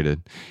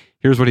concentrated.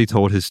 Here's what he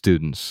told his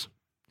students.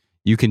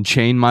 You can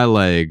chain my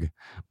leg,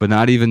 but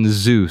not even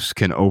Zeus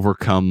can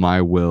overcome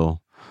my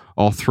will.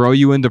 I'll throw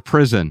you into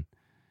prison.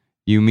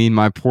 You mean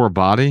my poor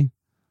body?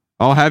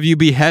 I'll have you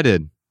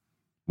beheaded.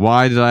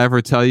 Why did I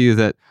ever tell you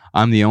that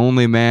I'm the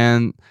only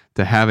man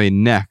to have a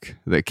neck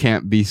that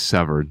can't be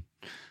severed?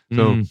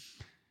 So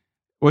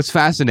what's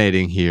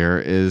fascinating here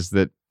is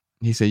that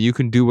he said, you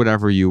can do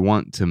whatever you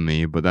want to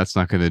me, but that's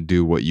not going to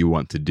do what you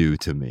want to do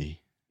to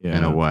me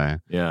in a way.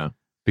 Yeah.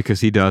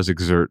 Because he does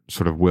exert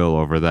sort of will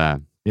over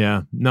that.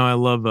 Yeah. No, I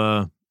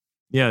love,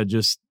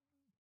 just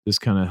this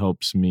kind of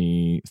helps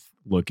me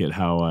look at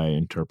how I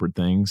interpret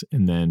things.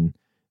 And then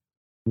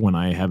when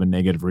I have a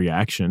negative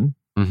reaction,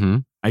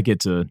 I get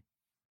to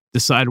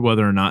decide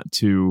whether or not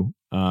to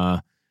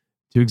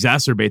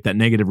exacerbate that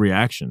negative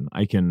reaction.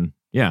 I can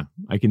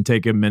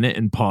take a minute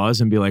and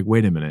pause and be like,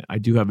 wait a minute, I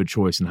do have a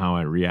choice in how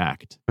I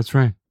react. That's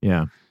right.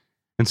 Yeah.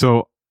 And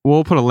so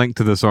we'll put a link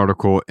to this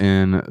article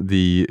in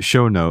the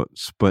show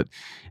notes, but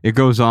it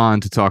goes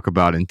on to talk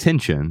about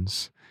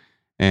intentions.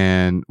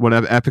 And what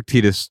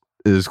Epictetus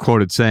is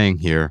quoted saying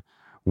here,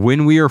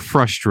 when we are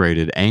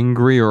frustrated,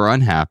 angry, or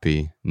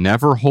unhappy,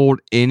 never hold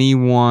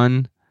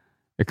anyone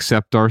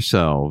except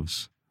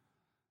ourselves.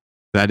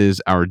 That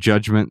is our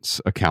judgments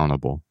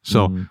accountable.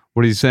 So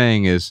what he's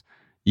saying is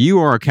you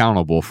are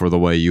accountable for the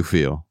way you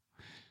feel.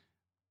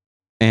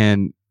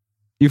 And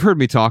you've heard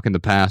me talk in the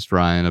past,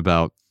 Ryan,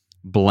 about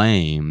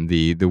blame,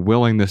 the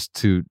willingness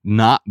to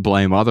not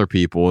blame other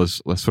people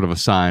is sort of a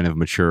sign of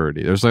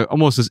maturity. There's like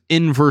almost this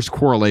inverse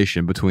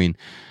correlation between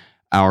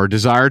our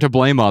desire to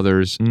blame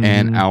others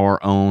and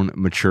our own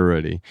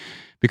maturity.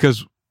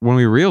 Because when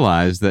we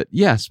realize that,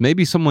 yes,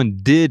 maybe someone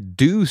did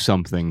do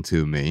something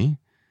to me,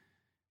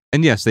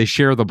 and yes, they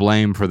share the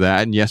blame for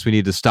that, and yes, we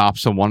need to stop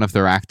someone if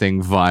they're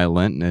acting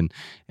violent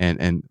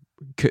and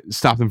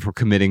stop them from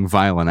committing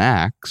violent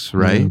acts,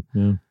 right?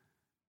 Yeah.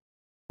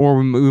 Or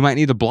we might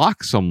need to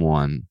block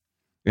someone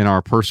in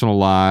our personal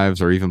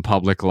lives or even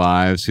public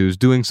lives who's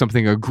doing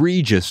something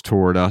egregious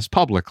toward us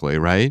publicly,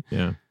 right?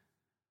 Yeah.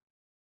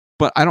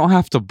 But I don't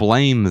have to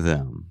blame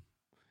them.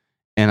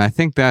 And I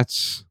think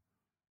that's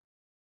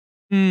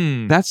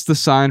the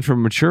sign for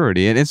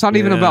maturity. And it's not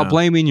even about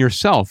blaming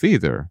yourself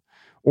either,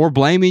 or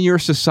blaming your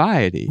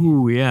society.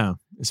 Ooh, yeah.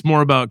 It's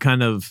more about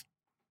kind of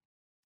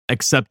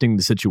accepting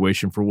the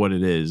situation for what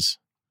it is.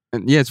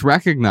 And yeah, it's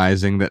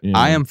recognizing that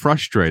I am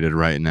frustrated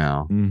right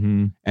now.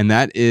 And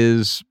that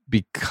is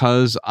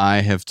because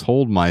I have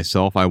told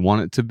myself I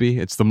want it to be.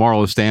 It's the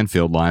Marlo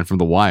Stanfield line from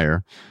The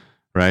Wire,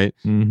 right?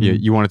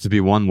 You want it to be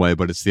one way,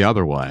 but it's the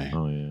other way.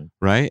 Oh, yeah.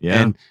 Right?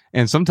 Yeah.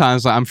 And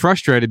sometimes I'm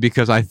frustrated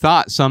because I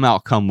thought some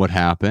outcome would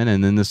happen,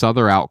 and then this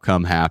other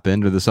outcome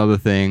happened, or this other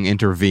thing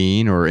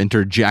intervened or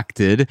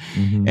interjected,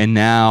 and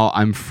now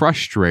I'm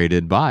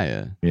frustrated by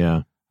it.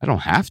 Yeah. I don't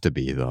have to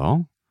be,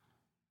 though.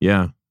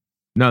 Yeah.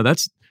 No,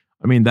 that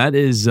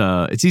is,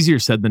 it's easier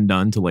said than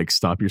done to like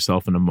stop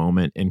yourself in a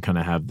moment and kind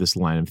of have this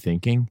line of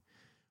thinking.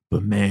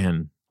 But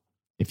man,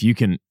 if you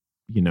can,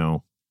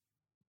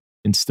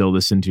 instill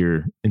this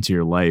into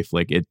your life,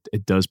 like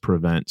it does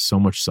prevent so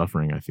much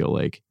suffering, I feel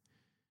like.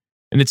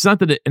 And it's not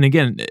that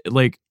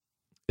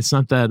it's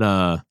not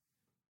that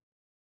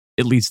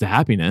it leads to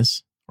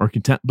happiness or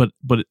content, but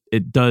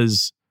it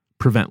does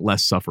prevent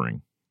less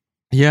suffering.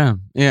 Yeah.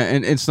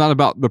 And it's not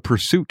about the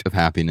pursuit of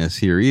happiness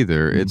here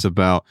either. It's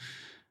about,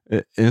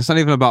 it's not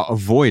even about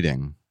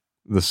avoiding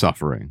the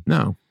suffering.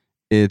 No.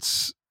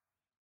 It's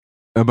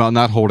about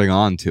not holding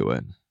on to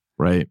it.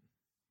 Right.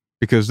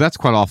 Because that's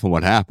quite often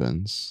what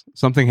happens.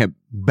 Something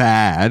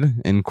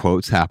bad, in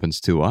quotes, happens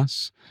to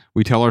us.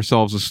 We tell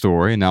ourselves a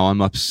story, and now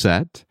I'm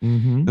upset.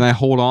 And I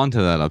hold on to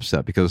that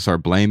upset because I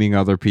start blaming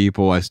other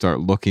people. I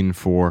start looking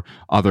for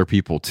other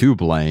people to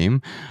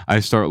blame. I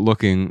start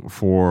looking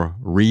for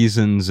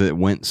reasons it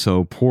went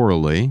so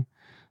poorly.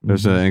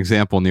 There's an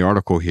example in the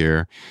article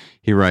here.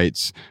 He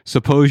writes,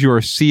 suppose you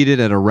are seated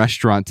at a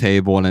restaurant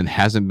table and it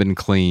hasn't been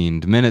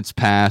cleaned. Minutes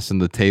pass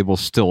and the table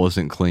still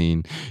isn't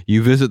clean.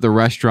 You visit the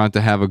restaurant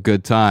to have a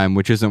good time,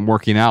 which isn't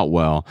working out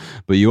well.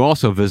 But you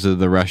also visited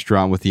the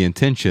restaurant with the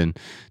intention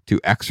to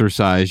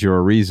exercise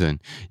your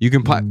reason. You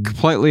can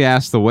politely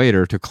ask the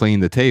waiter to clean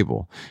the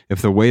table.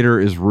 If the waiter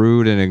is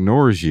rude and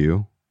ignores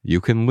you,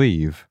 you can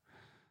leave.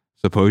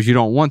 Suppose you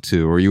don't want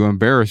to, or you're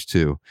embarrassed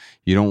to.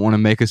 You don't want to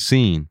make a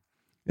scene.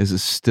 Is it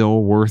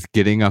still worth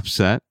getting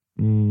upset?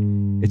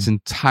 It's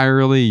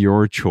entirely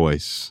your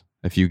choice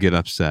if you get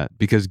upset,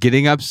 because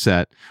getting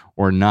upset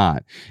or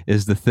not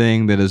is the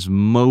thing that is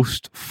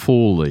most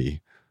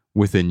fully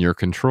within your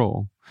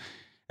control.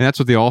 And that's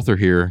what the author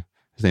here,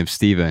 his name's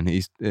Stephen,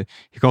 he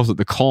calls it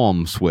the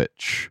calm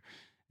switch.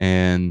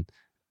 And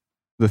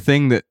the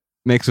thing that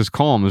makes us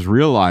calm is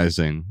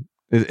realizing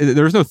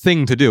there's no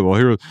thing to do. Well,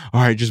 here,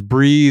 all right, just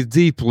breathe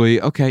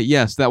deeply. Okay,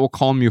 yes, that will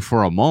calm you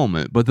for a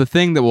moment. But the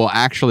thing that will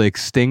actually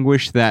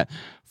extinguish that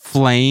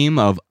flame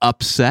of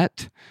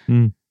upset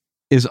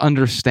is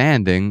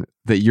understanding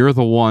that you're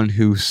the one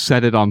who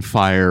set it on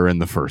fire in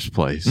the first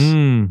place.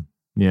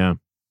 Yeah.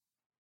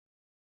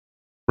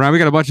 Ryan, we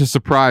got a bunch of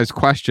surprise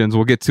questions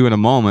we'll get to in a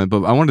moment,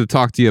 but I wanted to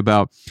talk to you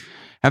about,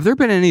 have there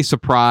been any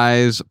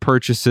surprise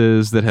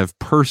purchases that have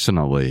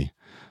personally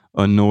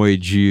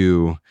annoyed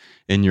you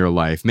in your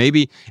life?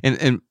 Maybe,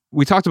 and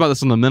we talked about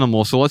this on the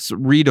minimal, so let's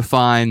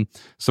redefine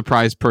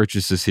surprise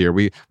purchases here.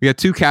 We got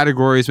two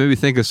categories. Maybe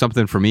think of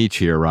something from each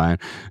here, Ryan.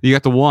 You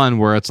got the one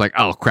where it's like,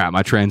 oh crap,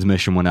 my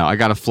transmission went out. I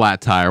got a flat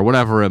tire,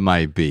 whatever it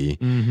might be.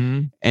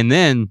 And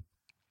then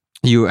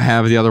you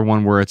have the other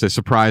one where it's a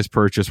surprise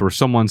purchase where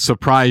someone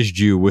surprised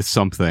you with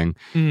something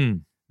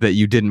that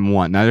you didn't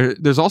want. Now,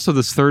 there's also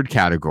this third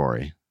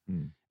category,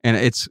 and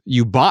it's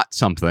you bought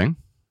something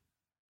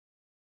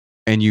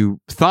and you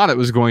thought it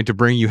was going to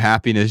bring you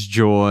happiness,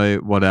 joy,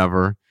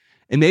 whatever,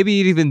 And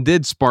maybe it even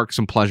did spark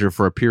some pleasure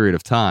for a period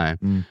of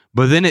time.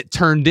 But then it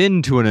turned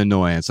into an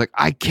annoyance. Like,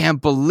 I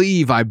can't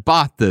believe I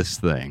bought this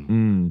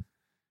thing.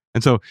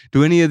 And so,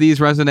 do any of these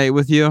resonate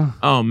with you?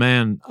 Oh,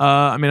 man.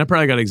 I mean, I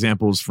probably got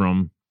examples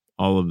from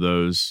all of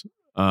those.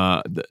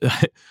 I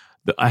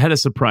had a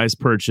surprise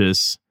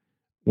purchase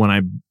when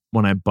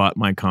I bought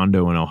my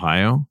condo in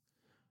Ohio.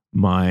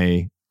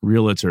 My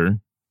realtor,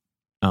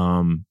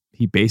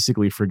 he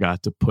basically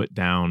forgot to put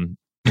down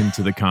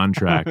into the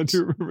contract I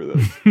do remember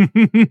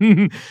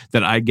that.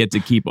 that I get to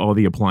keep all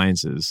the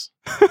appliances.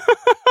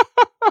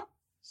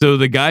 So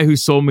the guy who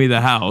sold me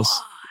the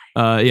house,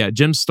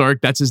 Jim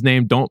Stark, that's his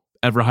name. Don't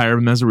ever hire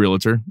him as a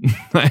realtor.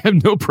 I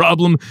have no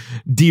problem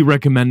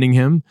de-recommending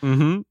him.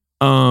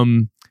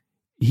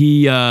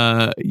 He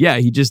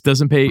just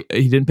doesn't pay.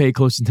 He didn't pay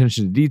close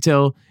attention to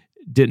detail.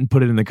 Didn't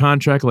put it in the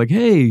contract. Like,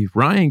 hey,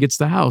 Ryan gets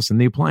the house and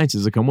the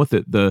appliances that come with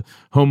it. The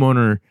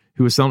homeowner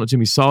who was selling it to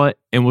me saw it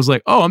and was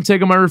like, "Oh, I'm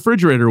taking my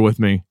refrigerator with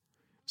me."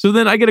 So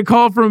then I get a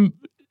call from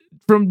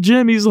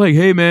Jim. He's like,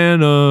 "Hey,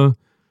 man,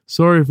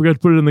 sorry, I forgot to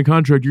put it in the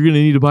contract. You're going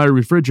to need to buy a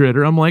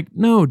refrigerator." I'm like,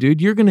 "No, dude,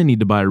 you're going to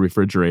need to buy a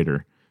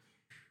refrigerator."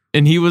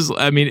 And he was,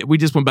 I mean, we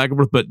just went back and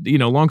forth. But,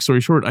 long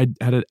story short, I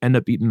had to end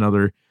up eating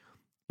another,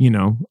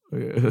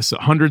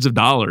 hundreds of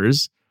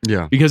dollars.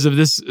 Yeah. Because of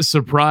this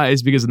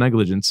surprise, because of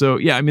negligence. So,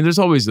 yeah, I mean, there's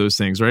always those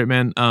things, right,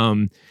 man?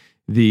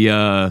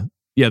 The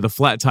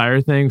flat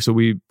tire thing. So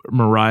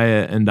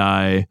Mariah and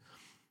I,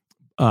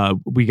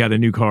 we got a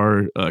new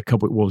car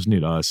it was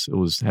new to us.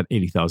 It had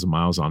 80,000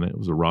 miles on it. It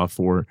was a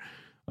RAV4.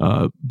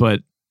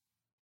 But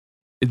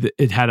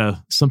it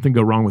had something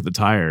go wrong with the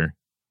tire.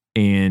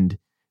 And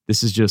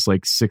this is just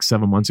like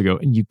 6-7 months ago.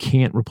 And you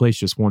can't replace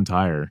just one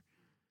tire.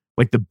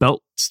 Like the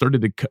belt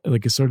started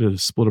to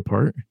split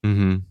apart.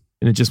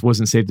 And it just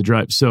wasn't safe to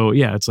drive. So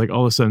yeah, it's like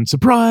all of a sudden,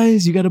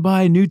 surprise, you got to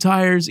buy new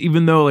tires,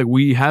 even though like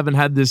we haven't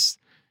had this,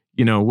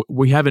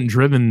 we haven't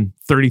driven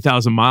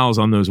 30,000 miles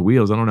on those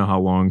wheels. I don't know how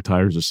long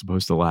tires are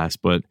supposed to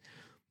last, but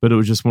it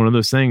was just one of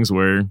those things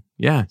where,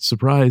 yeah,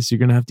 surprise, you're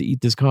going to have to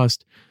eat this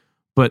cost.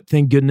 But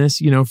thank goodness,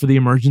 for the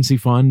emergency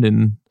fund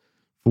and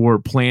for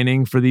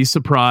planning for these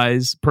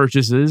surprise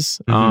purchases.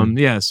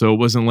 So it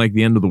wasn't like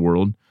the end of the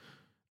world.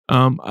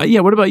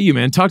 What about you,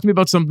 man? Talk to me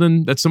about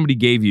something that somebody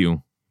gave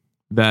you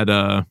that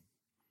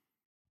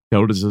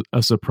was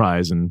a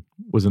surprise and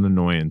was an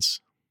annoyance.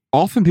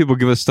 Often people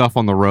give us stuff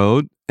on the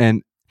road,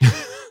 and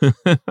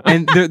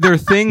and there are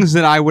things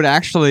that I would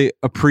actually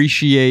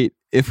appreciate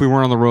if we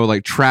weren't on the road,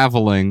 like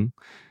traveling,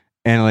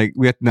 and like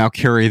we have to now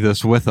carry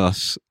this with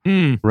us,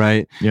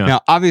 right? Yeah.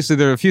 Now, obviously,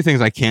 there are a few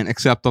things I can't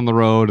accept on the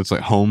road. It's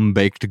like home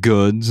baked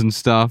goods and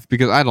stuff,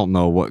 because I don't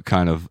know what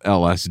kind of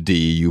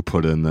LSD you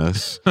put in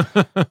this,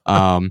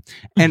 and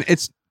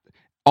it's.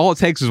 All it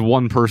takes is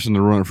one person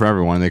to ruin it for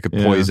everyone. They could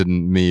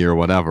poison me or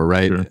whatever,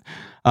 right? Sure.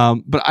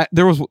 But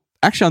there was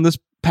actually on this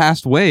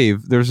past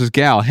wave, there's this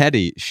gal,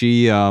 Hetty.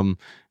 She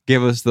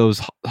gave us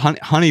those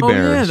honey bears.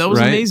 Oh, yeah, that was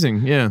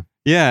amazing. Yeah.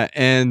 Yeah,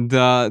 and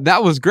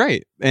that was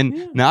great.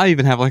 And now I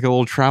even have like a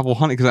little travel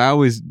honey, because I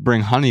always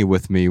bring honey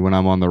with me when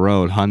I'm on the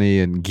road, honey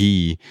and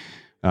ghee,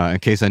 in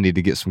case I need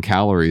to get some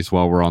calories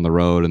while we're on the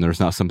road and there's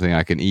not something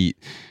I can eat.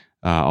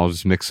 I'll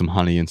just mix some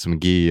honey and some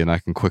ghee, and I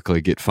can quickly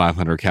get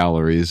 500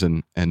 calories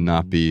and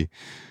not be,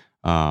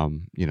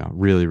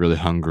 really, really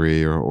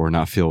hungry or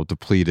not feel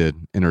depleted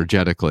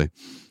energetically.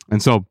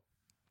 And so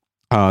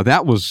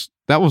that was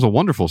a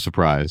wonderful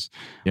surprise.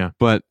 Yeah.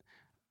 But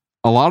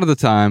a lot of the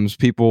times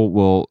people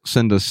will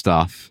send us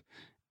stuff,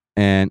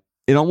 and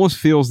it almost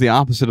feels the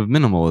opposite of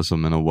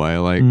minimalism in a way.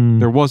 Like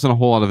there wasn't a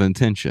whole lot of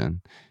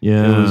intention.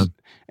 Yeah.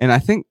 And I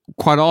think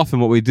quite often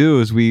what we do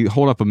is we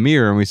hold up a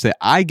mirror and we say,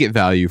 I get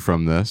value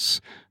from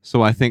this,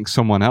 so I think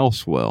someone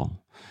else will.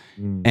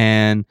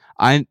 And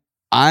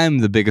I'm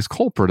the biggest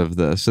culprit of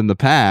this. In the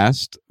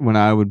past, when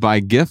I would buy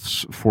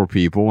gifts for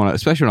people,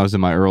 especially when I was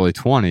in my early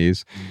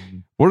 20s,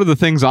 what are the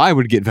things I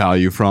would get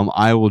value from?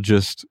 I will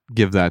just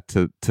give that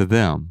to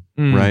them,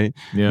 right?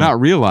 Yeah. Not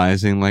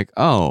realizing like,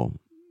 oh,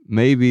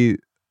 maybe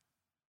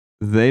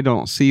they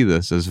don't see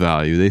this as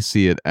value. They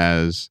see it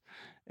as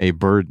a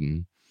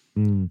burden.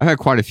 I've had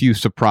quite a few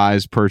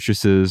surprise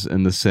purchases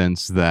in the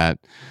sense that,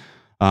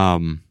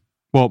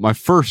 my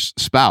first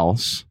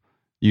spouse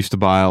used to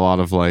buy a lot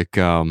of like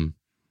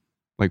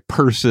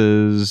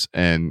purses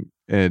and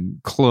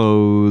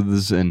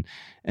clothes and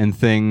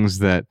things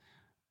that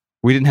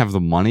we didn't have the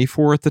money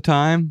for at the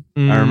time.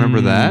 I remember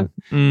that.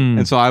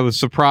 And so I was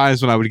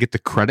surprised when I would get the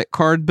credit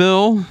card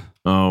bill.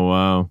 Oh,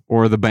 wow.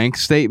 Or the bank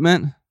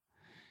statement.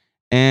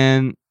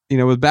 And,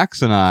 with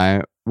Bex and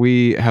I,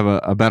 we have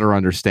a better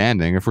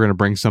understanding. If we're going to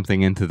bring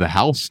something into the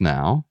house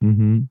now,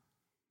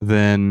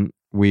 then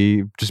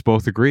we just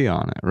both agree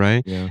on it,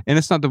 right? Yeah. And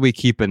it's not that we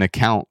keep an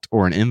account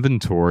or an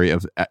inventory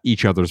of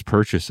each other's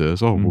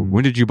purchases. Oh,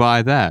 when did you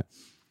buy that?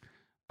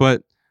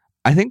 But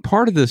I think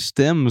part of this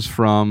stems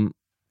from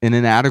an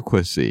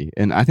inadequacy.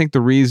 And I think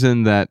the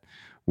reason that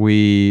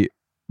we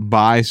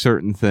buy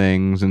certain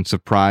things and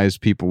surprise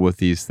people with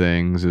these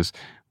things is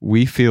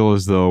we feel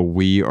as though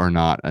we are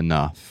not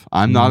enough.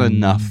 I'm not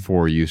enough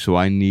for you, so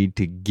I need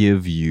to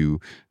give you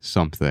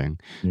something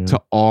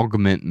to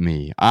augment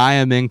me. I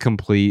am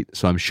incomplete,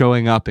 so I'm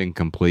showing up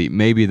incomplete.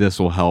 Maybe this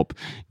will help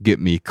get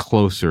me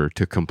closer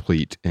to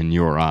complete in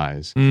your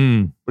eyes.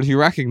 But if you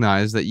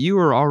recognize that you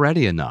are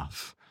already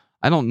enough,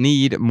 I don't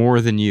need more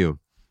than you.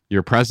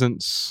 Your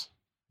presence,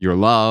 your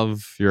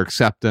love, your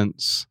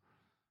acceptance,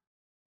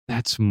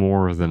 that's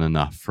more than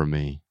enough for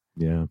me.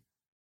 Yeah.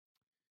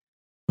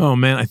 Oh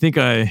man, I think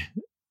I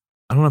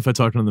don't know if I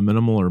talked on the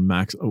minimal or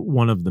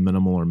one of the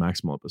minimal or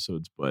maximal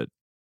episodes, but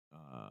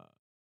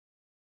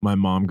my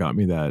mom got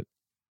me that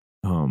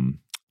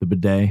the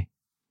bidet.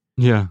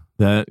 Yeah.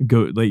 That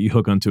you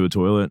hook onto a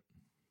toilet.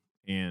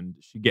 And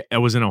I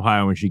was in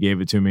Ohio when she gave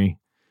it to me.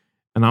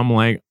 And I'm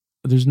like,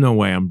 there's no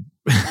way I'm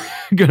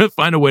gonna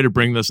find a way to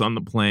bring this on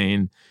the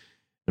plane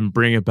and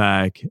bring it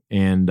back.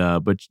 And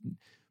but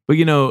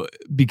you know,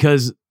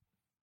 because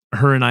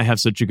her and I have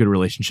such a good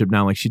relationship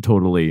now, like she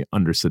totally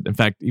understood. In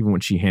fact, even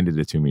when she handed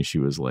it to me, she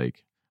was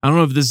like, I don't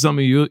know if this is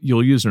something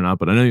you'll use or not,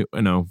 but I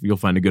know you'll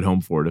find a good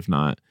home for it if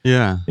not.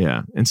 Yeah.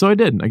 Yeah. And so I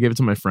did. I gave it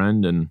to my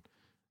friend, and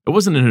it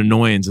wasn't an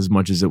annoyance as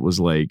much as it was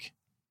like,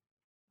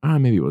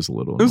 maybe it was a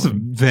little annoying. It was a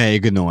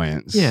vague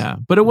annoyance. Yeah.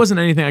 But it wasn't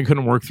anything I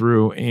couldn't work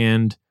through.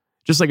 And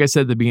just like I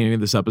said at the beginning of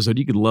this episode,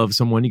 you could love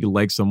someone, you could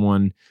like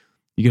someone,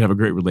 you could have a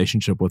great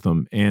relationship with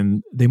them,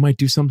 and they might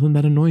do something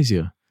that annoys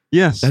you.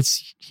 Yes.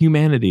 That's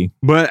humanity.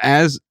 But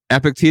as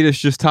Epictetus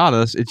just taught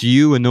us, it's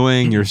you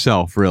annoying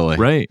yourself, really.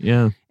 Right,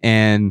 yeah.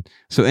 And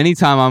so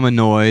anytime I'm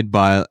annoyed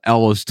by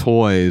Ella's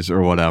toys or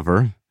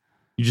whatever,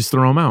 you just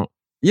throw them out.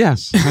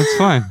 Yes, that's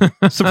fine.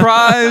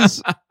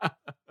 Surprise!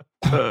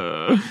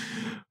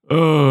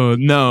 Oh,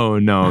 no,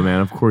 man.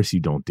 Of course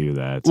you don't do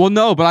that. Well,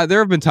 no, but there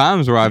have been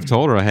times where I've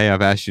told her, hey,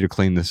 I've asked you to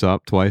clean this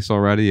up twice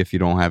already. If you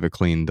don't have it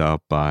cleaned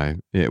up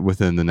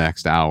within the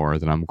next hour,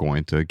 then I'm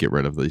going to get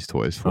rid of these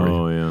toys for you.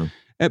 Oh, yeah.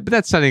 But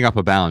that's setting up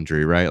a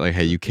boundary, right? Like,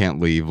 hey, you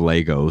can't leave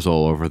Legos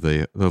all over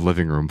the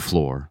living room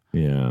floor.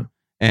 Yeah.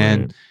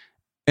 And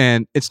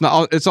it's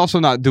also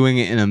not doing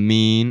it in a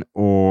mean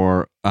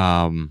or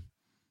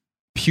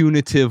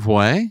punitive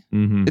way.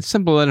 Mm-hmm. It's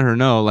simple letting her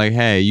know, like,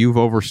 hey, you've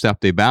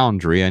overstepped a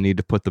boundary. I need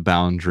to put the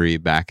boundary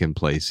back in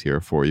place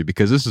here for you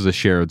because this is a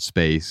shared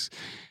space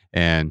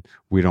and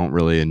we don't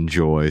really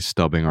enjoy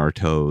stubbing our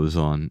toes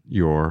on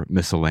your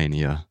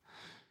miscellanea.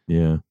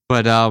 Yeah.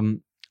 But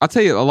I'll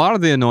tell you, a lot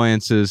of the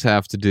annoyances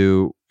have to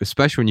do,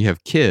 especially when you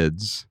have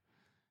kids,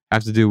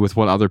 have to do with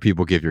what other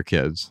people give your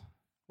kids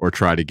or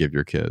try to give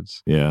your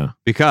kids. Yeah.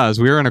 Because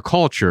we are in a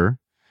culture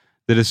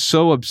that is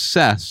so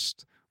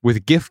obsessed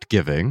with gift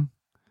giving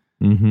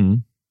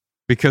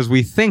because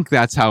we think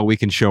that's how we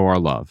can show our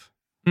love.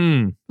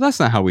 That's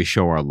not how we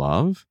show our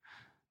love.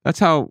 That's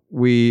how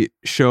we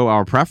show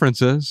our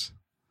preferences,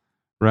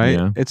 right?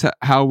 Yeah. It's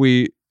how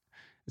we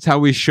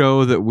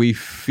show that we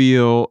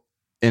feel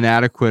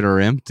inadequate or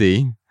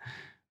empty.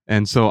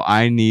 And so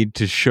I need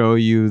to show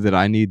you that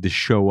I need to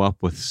show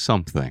up with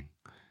something.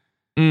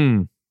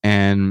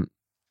 And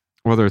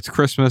whether it's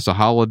Christmas, a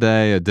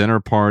holiday, a dinner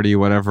party,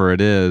 whatever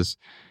it is,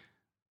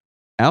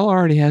 Elle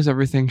already has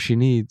everything she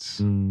needs,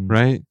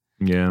 right?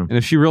 Yeah. And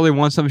if she really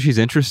wants something, she's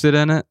interested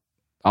in it,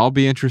 I'll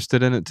be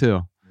interested in it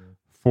too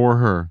for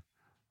her,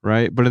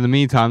 right? But in the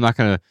meantime, I'm not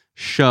going to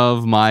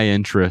shove my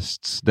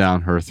interests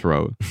down her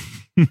throat.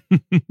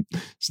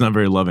 It's not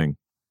very loving.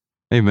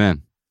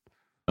 Amen.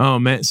 Oh,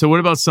 man. So what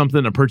about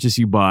a purchase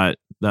you bought,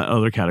 that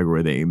other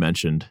category that you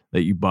mentioned,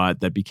 that you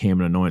bought that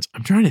became an annoyance?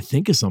 I'm trying to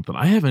think of something.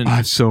 I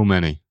have so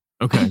many.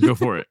 Okay, go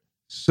for it.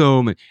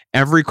 So many.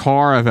 Every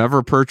car I've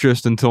ever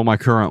purchased until my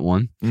current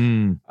one.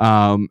 And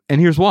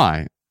here's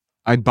why.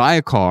 I'd buy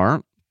a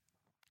car,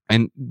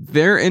 and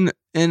they're in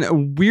a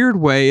weird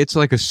way, it's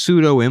like a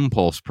pseudo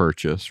impulse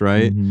purchase,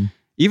 right?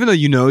 Even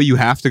though you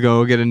have to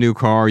go get a new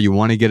car, you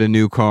want to get a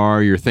new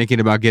car, you're thinking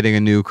about getting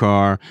a new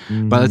car.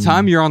 By the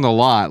time you're on the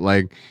lot,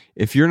 like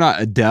if you're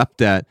not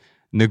adept at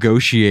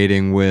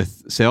negotiating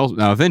with sales,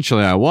 now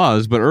eventually I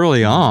was, but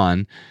early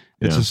on,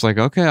 it's just like,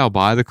 okay, I'll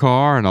buy the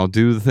car and I'll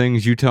do the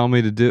things you tell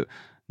me to do.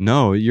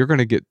 No, you're going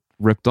to get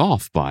ripped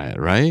off by it,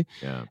 right?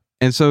 Yeah.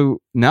 And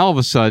so now all of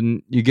a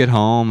sudden you get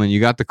home and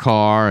you got the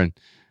car,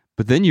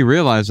 but then you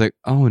realize like,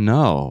 oh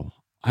no,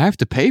 I have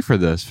to pay for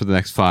this for the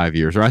next 5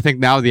 years. Or I think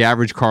now the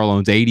average car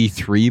loan's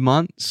 83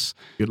 months,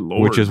 Good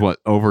Lord. which is what,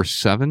 over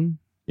 7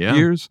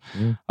 years?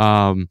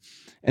 Yeah.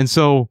 And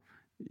so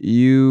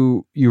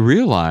you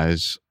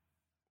realize,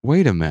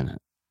 wait a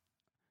minute,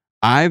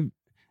 I've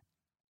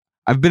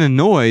been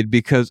annoyed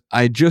because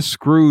I just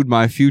screwed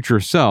my future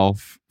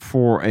self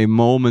for a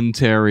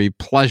momentary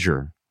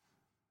pleasure.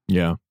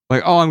 Yeah.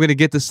 Like, oh, I'm going to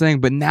get this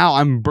thing, but now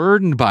I'm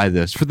burdened by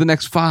this for the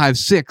next 5,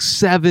 6,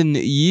 7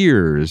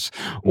 years.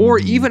 Or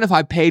even if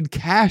I paid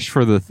cash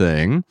for the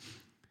thing,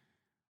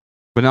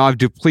 but now I've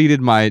depleted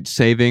my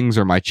savings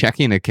or my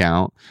checking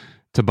account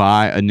to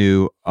buy a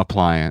new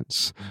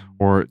appliance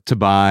or to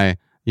buy,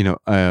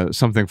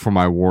 something for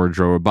my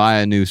wardrobe or buy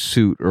a new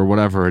suit or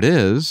whatever it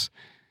is.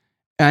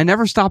 And I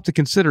never stopped to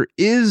consider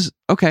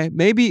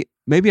maybe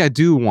I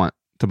do want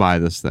to buy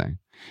this thing.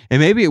 and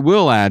maybe it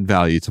will add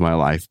value to my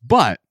life,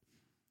 but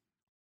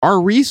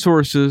our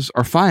resources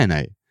are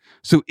finite.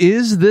 So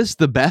is this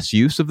the best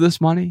use of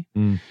this money?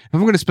 If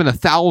I'm going to spend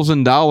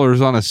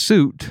 $1,000 on a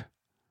suit,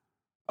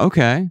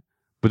 okay,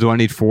 but do I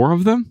need 4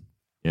 of them?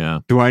 Yeah.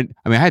 I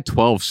had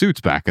 12 suits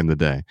back in the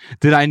day.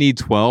 Did I need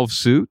 12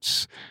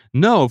 suits?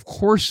 No, of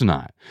course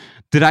not.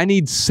 Did I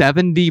need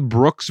 70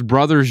 Brooks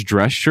Brothers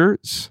dress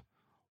shirts?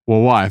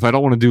 Well, why? If I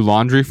don't want to do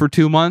laundry for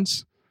 2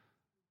 months?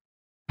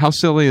 How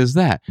silly is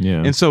that?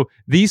 Yeah. And so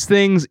these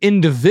things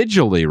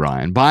individually,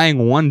 Ryan,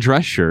 buying one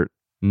dress shirt,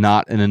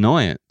 not an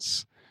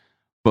annoyance,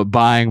 but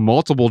buying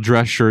multiple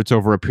dress shirts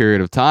over a period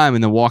of time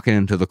and then walking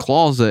into the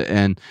closet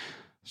and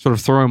sort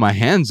of throwing my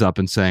hands up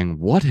and saying,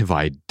 what have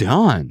I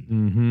done?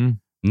 Mm-hmm.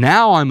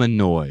 Now I'm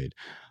annoyed.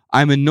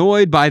 I'm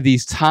annoyed by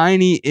these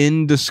tiny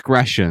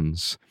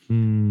indiscretions.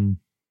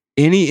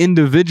 Any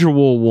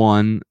individual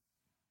one,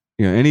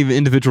 any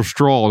individual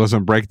straw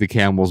doesn't break the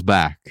camel's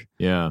back.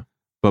 Yeah.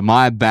 But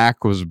my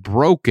back was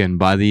broken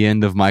by the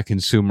end of my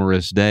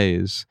consumerist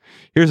days.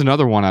 Here's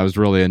another one I was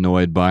really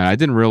annoyed by. I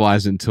didn't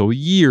realize it until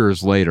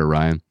years later,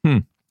 Ryan.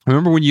 I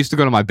remember when you used to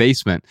go to my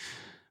basement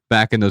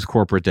back in those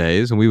corporate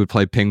days, and we would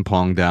play ping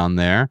pong down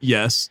there.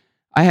 Yes.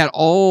 I had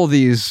all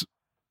these...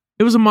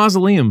 It was a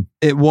mausoleum.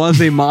 It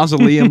was a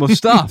mausoleum of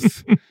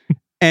stuff.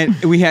 And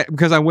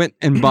because I went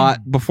and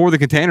bought, before the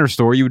Container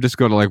Store, you would just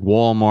go to like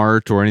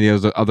Walmart or any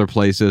of those other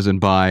places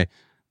and buy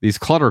these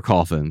clutter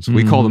coffins.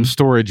 We call them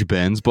storage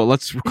bins, but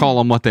let's call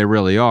them what they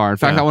really are. In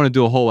fact, I want to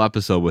do a whole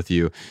episode with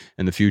you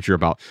in the future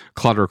about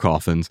clutter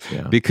coffins,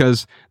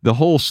 because the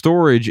whole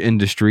storage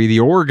industry,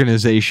 the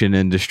organization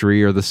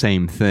industry are the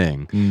same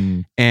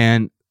thing.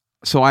 And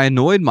so I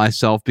annoyed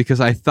myself because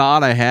I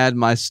thought I had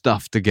my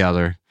stuff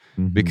together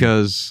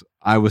because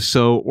I was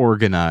so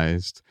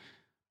organized.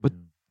 But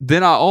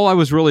then all I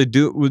was really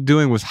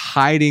doing was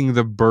hiding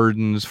the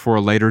burdens for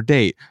a later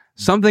date.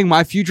 Something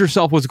my future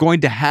self was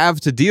going to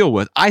have to deal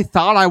with. I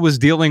thought I was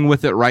dealing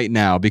with it right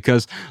now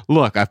because,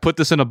 look, I've put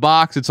this in a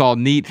box. It's all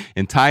neat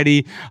and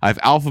tidy. I've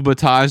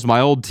alphabetized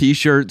my old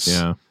T-shirts.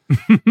 Yeah.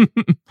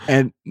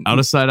 And out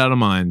of sight, out of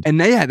mind. And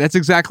yeah, that's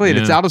exactly it.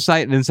 It's out of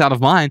sight and it's out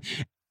of mind,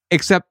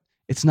 except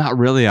it's not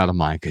really out of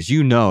mind because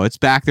it's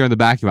back there in the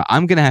back of your mind.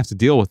 I'm going to have to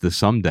deal with this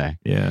someday.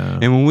 Yeah.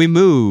 And when we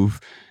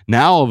move,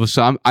 now all of a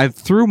sudden, I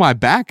threw my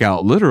back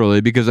out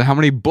literally because of how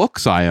many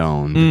books I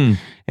owned.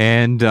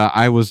 And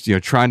I was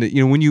trying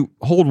to, when you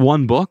hold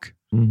one book,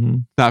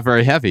 it's not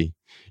very heavy.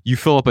 You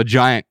fill up a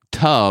giant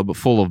tub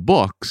full of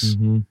books.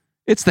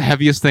 It's the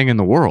heaviest thing in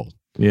the world.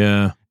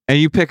 Yeah. And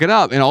you pick it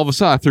up, and all of a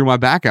sudden I threw my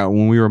back out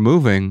when we were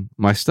moving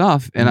my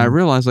stuff. And I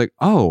realized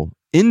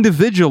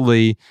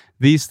individually,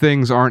 these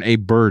things aren't a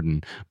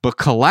burden, but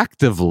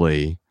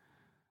collectively,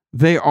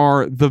 they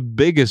are the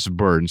biggest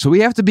burden. So we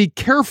have to be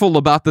careful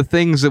about the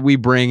things that we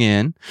bring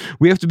in.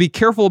 We have to be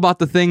careful about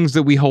the things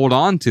that we hold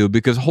on to,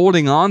 because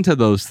holding on to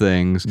those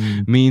things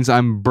means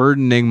I'm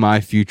burdening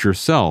my future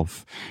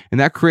self. And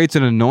that creates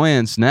an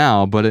annoyance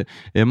now, but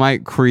it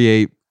might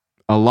create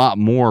a lot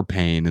more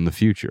pain in the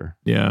future.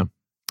 Yeah.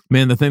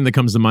 Man, the thing that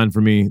comes to mind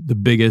for me, the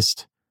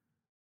biggest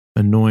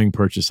annoying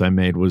purchase I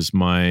made was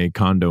my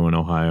condo in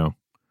Ohio.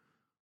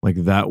 Like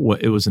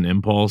it was an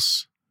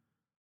impulse.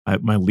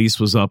 My lease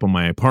was up on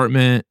my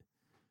apartment.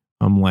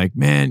 I'm like,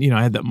 man,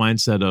 I had that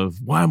mindset of,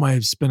 why am I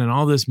spending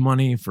all this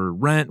money for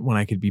rent when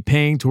I could be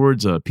paying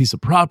towards a piece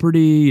of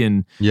property?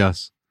 And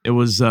yes, it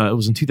was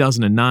in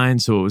 2009,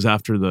 so it was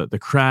after the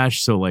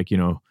crash. So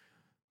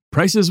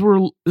prices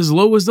were as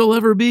low as they'll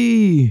ever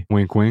be.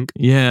 Wink, wink.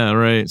 Yeah,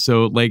 right.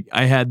 So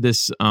I had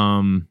this,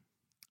 I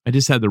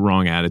just had the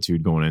wrong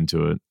attitude going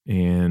into it,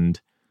 and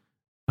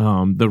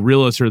the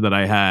realtor that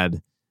I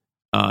had.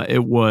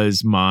 It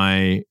was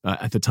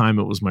at the time,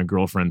 it was my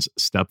girlfriend's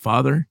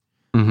stepfather.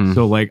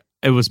 So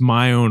it was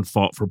my own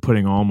fault for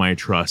putting all my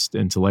trust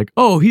into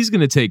he's going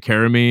to take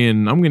care of me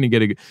and I'm going to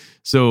get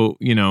so,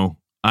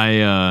 I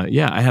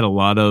had a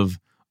lot of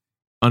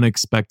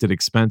unexpected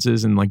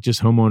expenses and just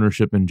home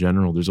ownership in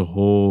general. There's a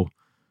whole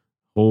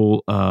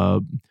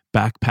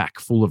backpack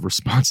full of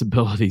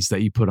responsibilities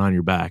that you put on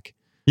your back.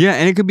 Yeah,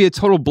 and it could be a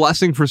total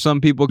blessing for some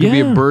people. It could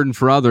be a burden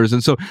for others.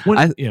 And so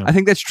I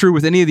think that's true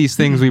with any of these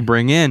things we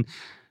bring in.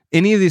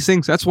 Any of these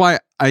things, that's why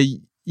I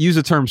use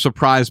the term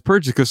surprise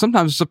purchase, because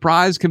sometimes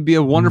surprise can be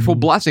a wonderful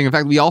blessing. In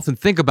fact, we often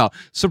think about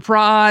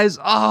surprise.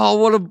 Oh,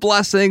 what a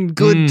blessing.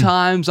 Good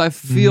times. I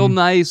feel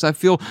nice. I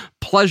feel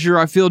pleasure.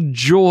 I feel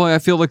joy. I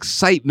feel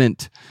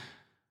excitement.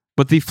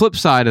 But the flip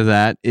side of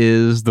that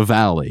is the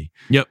valley.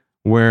 Yep.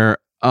 Where,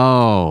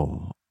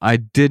 I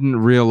didn't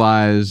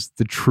realize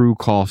the true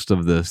cost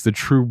of this, the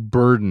true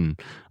burden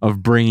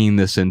of bringing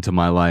this into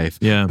my life.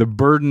 Yeah. The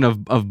burden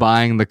of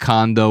buying the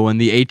condo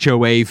and the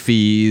HOA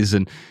fees.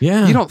 And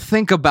you don't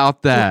think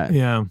about that.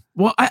 Yeah.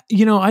 Well,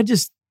 I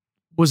just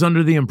was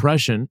under the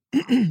impression,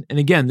 and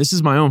again, this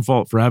is my own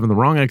fault for having the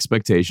wrong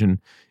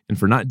expectation and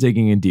for not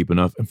digging in deep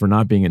enough and for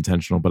not being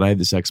intentional, but I had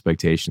this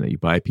expectation that you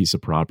buy a piece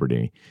of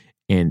property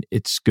And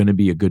it's going to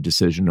be a good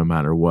decision no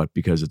matter what,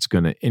 because it's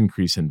going to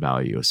increase in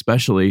value,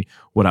 especially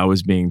what I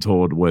was being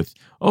told with,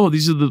 oh,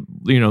 these are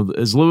the,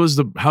 as low as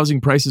the housing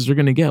prices are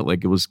going to get.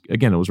 Like it was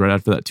right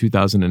after that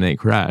 2008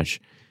 crash.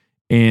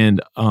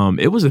 And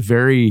it was a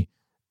very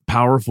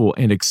powerful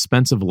and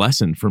expensive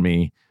lesson for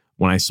me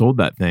when I sold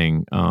that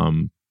thing,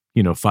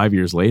 5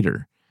 years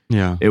later.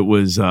 Yeah. It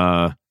was,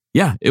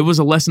 it was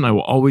a lesson I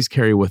will always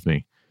carry with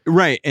me.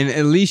 Right. And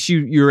at least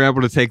you're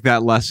able to take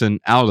that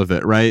lesson out of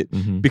it, right?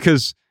 Mm-hmm.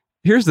 Because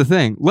here's the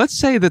thing. Let's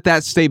say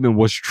that statement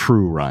was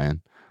true,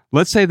 Ryan.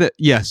 Let's say that,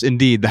 yes,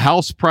 indeed, the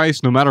house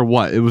price, no matter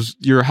what,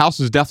 your house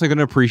is definitely going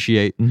to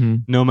appreciate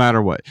no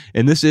matter what.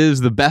 And this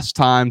is the best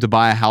time to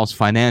buy a house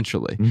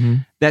financially. Mm-hmm.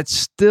 That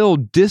still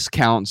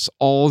discounts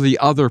all the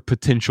other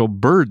potential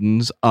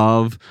burdens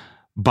of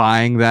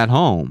buying that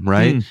home,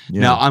 right?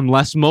 Now, I'm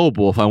less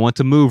mobile. If I want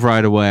to move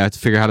right away, I have to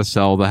figure out how to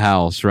sell the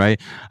house,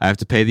 right? I have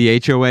to pay the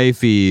HOA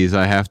fees.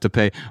 I have to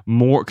pay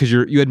more because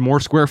you had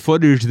more square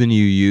footage than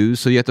you use,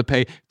 so you have to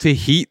pay to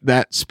heat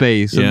that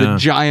space and the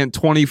giant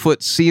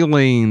 20-foot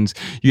ceilings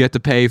you have to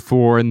pay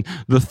for, and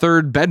the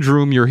third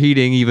bedroom you're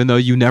heating even though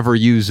you never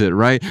use it,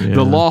 right?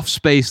 The loft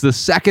space, the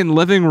second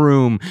living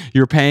room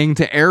you're paying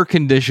to air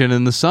condition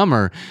in the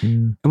summer.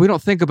 And we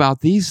don't think about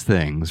these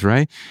things,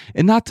 right?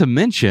 And not to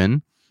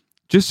mention,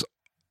 just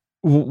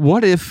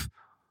what if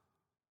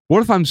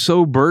I'm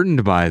so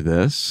burdened by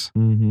this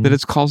that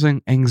it's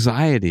causing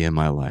anxiety in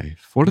my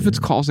life? What if it's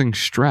causing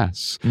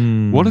stress?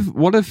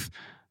 What if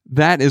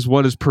that is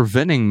what is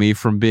preventing me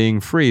from being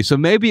free? So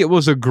maybe it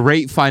was a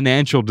great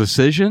financial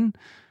decision,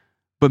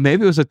 but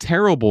maybe it was a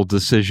terrible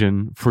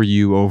decision for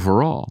you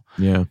overall.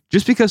 Yeah.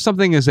 Just because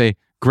something is a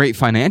great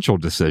financial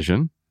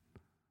decision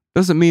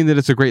doesn't mean that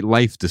it's a great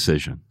life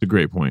decision. It's a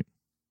great point.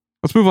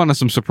 Let's move on to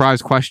some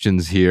surprise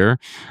questions here.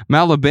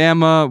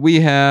 Alabama,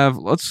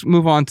 let's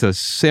move on to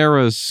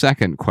Sarah's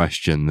second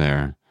question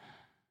there.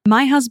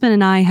 My husband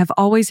and I have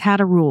always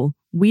had a rule.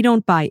 We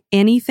don't buy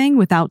anything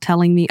without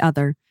telling the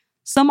other.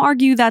 Some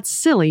argue that's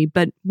silly,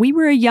 but we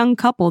were a young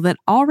couple that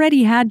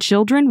already had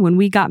children when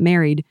we got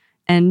married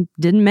and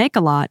didn't make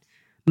a lot.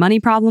 Money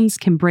problems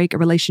can break a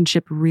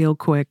relationship real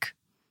quick.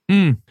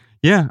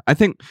 Yeah, I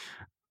think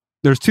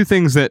there's two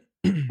things that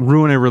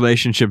ruin a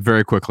relationship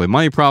very quickly.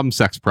 Money problems,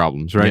 sex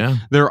problems, right? Yeah.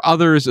 There are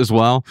others as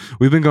well.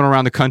 We've been going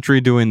around the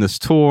country doing this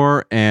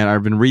tour, and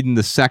I've been reading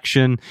this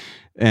section,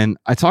 and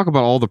I talk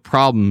about all the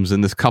problems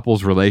in this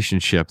couple's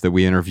relationship that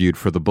we interviewed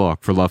for the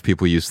book, for Love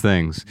People Use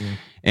Things.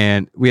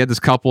 And we had this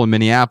couple in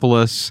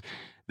Minneapolis.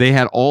 They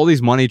had all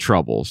these money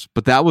troubles,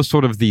 but that was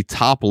sort of the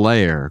top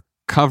layer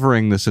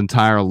covering this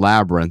entire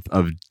labyrinth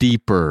of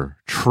deeper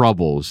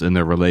troubles in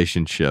their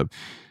relationship.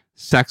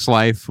 Sex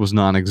life was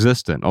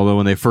non-existent, although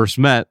when they first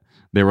met,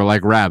 they were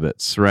like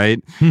rabbits, right?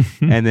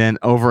 And then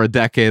over a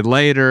decade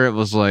later, it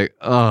was like,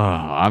 oh,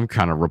 I'm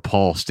kind of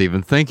repulsed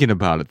even thinking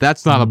about it.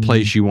 That's not a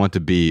place you want to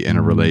be in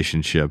a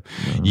relationship.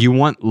 You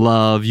want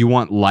love, you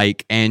want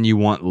and you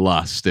want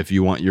lust if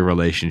you want your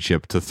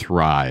relationship to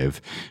thrive.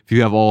 If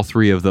you have all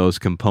three of those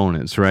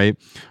components, right?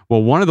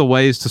 Well, one of the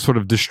ways to sort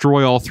of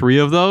destroy all three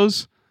of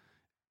those,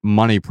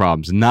 money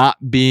problems,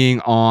 not being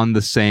on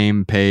the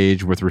same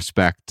page with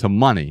respect to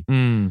money.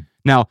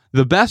 Now,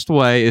 the best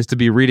way is to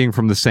be reading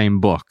from the same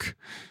book.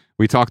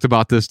 We talked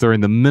about this during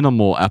the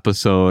minimal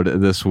episode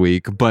this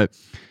week, but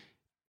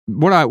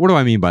what do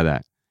I mean by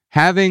that?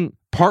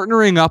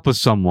 Partnering up with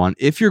someone,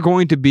 if you're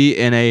going to be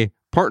in a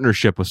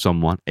partnership with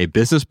someone, a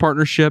business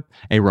partnership,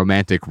 a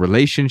romantic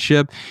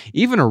relationship,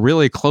 even a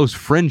really close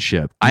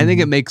friendship, I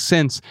think it makes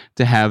sense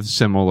to have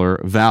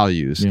similar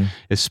values,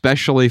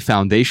 especially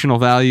foundational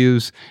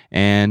values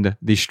and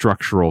the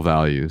structural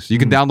values. You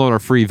can download our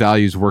free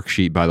values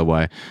worksheet, by the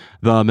way,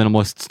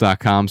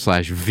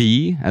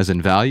 theminimalists.com/V as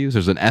in values.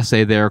 There's an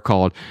essay there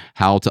called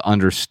How to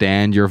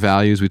Understand Your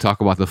Values. We talk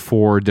about the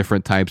 4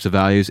 different types of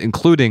values,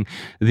 including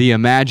the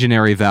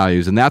imaginary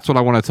values. And that's what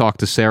I want to talk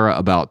to Sarah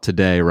about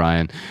today,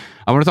 Ryan.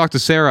 I want to talk to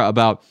Sarah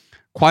about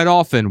quite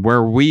often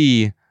where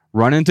we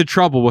run into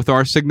trouble with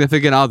our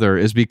significant other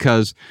is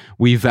because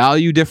we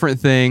value different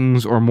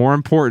things, or more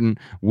important,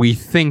 we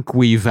think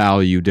we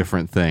value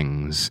different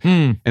things.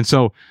 And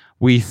so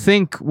we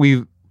think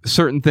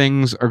certain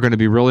things are going to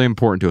be really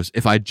important to us.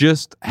 If I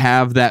just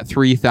have that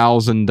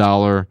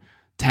 $3,000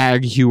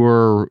 Tag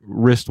Heuer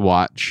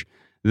wristwatch,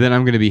 then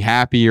I'm going to be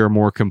happier,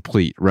 more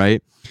complete,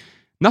 right?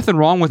 Nothing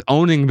wrong with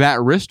owning that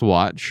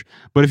wristwatch,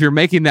 but if you're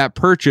making that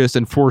purchase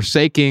and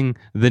forsaking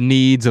the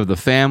needs of the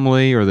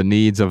family or the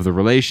needs of the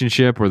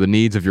relationship or the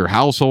needs of your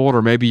household,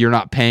 or maybe you're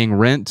not paying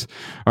rent.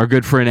 Our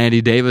good friend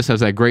Andy Davis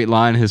has that great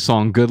line in his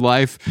song Good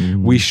Life.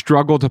 We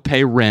struggle to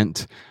pay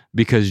rent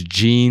because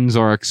jeans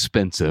are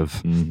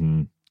expensive.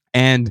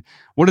 And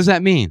what does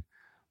that mean?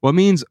 Well, it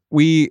means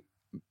we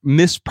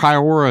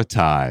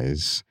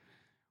misprioritize.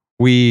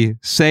 We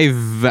say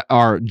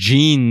our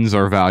jeans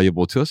are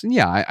valuable to us. And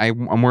yeah,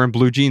 I'm wearing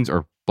blue jeans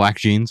or black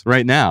jeans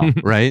right now,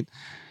 right?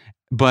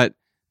 But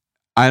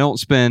I don't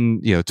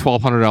spend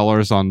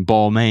 $1,200 on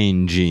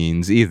Balmain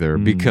jeans either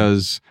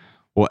because,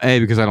 well, A,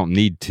 because I don't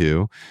need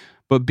to,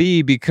 but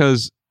B,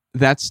 because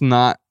that's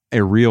not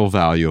a real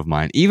value of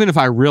mine. Even if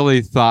I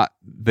really thought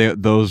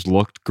those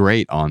looked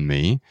great on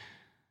me,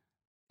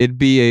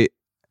 I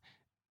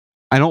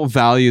don't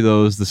value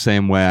those the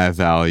same way I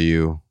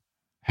value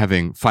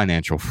having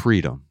financial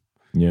freedom.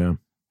 Yeah.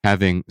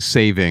 Having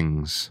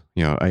savings,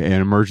 an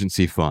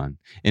emergency fund,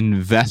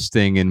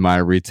 investing in my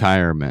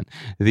retirement.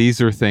 These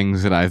are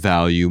things that I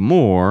value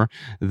more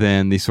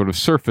than the sort of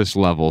surface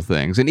level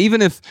things. And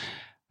even if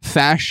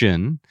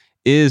fashion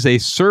is a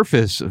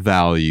surface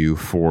value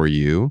for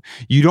you,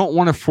 you don't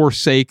want to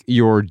forsake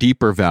your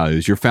deeper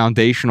values, your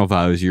foundational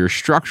values, your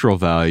structural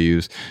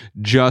values,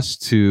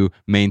 just to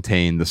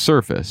maintain the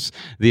surface.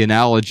 The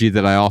analogy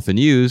that I often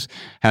use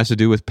has to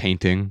do with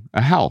painting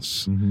a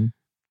house. Mm-hmm.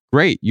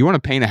 Great. You want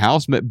to paint a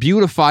house?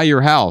 Beautify your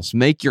house.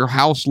 Make your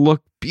house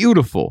look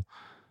beautiful.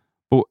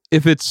 But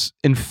if it's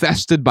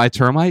infested by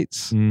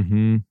termites,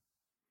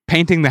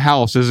 painting the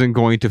house isn't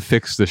going to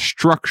fix the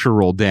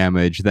structural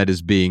damage that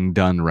is being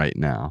done right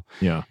now.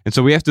 Yeah. And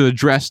so we have to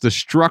address the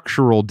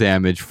structural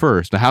damage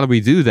first. Now, how do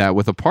we do that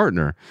with a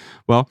partner?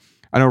 Well,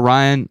 I know,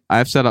 Ryan,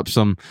 I've set up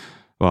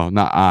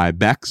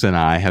Bex and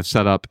I have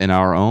set up in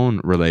our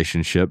own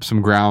relationship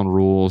some ground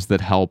rules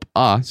that help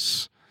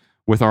us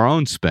with our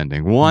own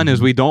spending. One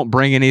is we don't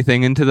bring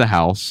anything into the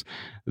house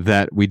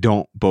that we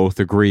don't both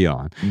agree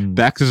on.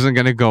 Bex isn't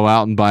going to go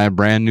out and buy a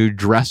brand new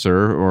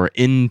dresser or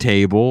end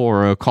table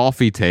or a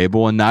coffee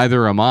table, and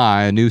neither am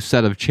I, a new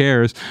set of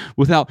chairs,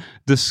 without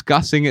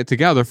discussing it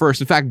together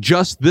first. In fact,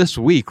 just this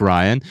week,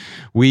 Ryan,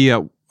 we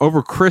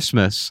over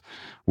Christmas,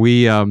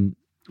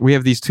 we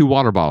have these 2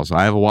 water bottles.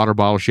 I have a water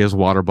bottle. She has a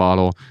water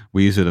bottle.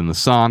 We use it in the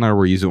sauna.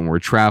 We use it when we're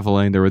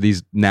traveling. There were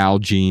these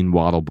Nalgene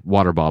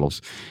water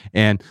bottles.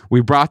 And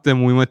we brought them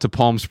when we went to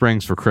Palm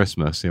Springs for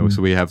Christmas.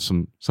 So we have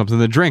something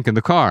to drink in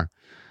the car.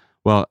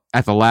 Well,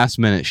 at the last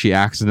minute, she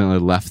accidentally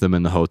left them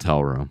in the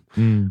hotel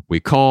room. We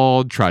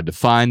called, tried to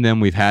find them.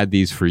 We've had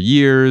these for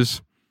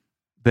years.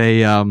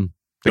 They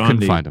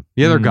couldn't find them.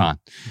 Yeah, they're gone.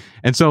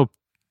 And so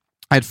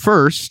at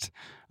first,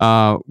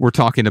 we're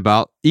talking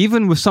about,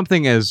 even with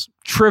something as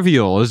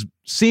trivial, as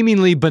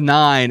seemingly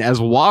benign as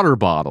water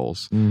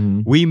bottles,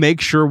 we make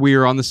sure we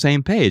are on the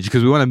same page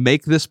because we want to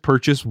make this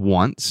purchase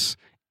once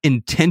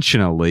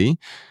intentionally.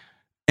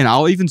 And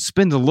I'll even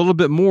spend a little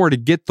bit more to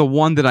get the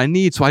one that I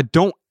need so I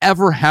don't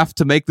ever have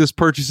to make this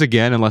purchase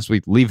again unless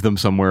we leave them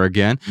somewhere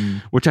again,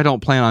 which I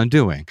don't plan on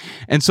doing.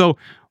 And so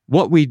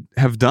what we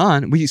have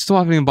done, we still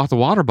haven't even bought the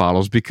water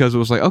bottles because it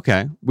was like,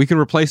 okay, we can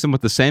replace them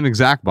with the same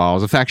exact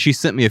bottles. In fact, she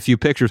sent me a few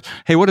pictures.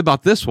 Hey, what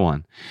about this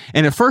one?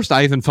 And at first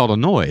I even felt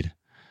annoyed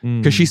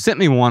because she sent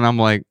me one. I'm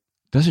like,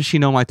 doesn't she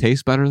know my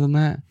taste better than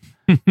that?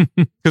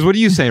 Because what do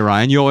you say,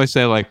 Ryan? You always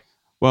say like,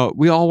 well,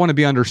 we all want to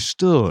be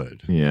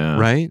understood. Yeah.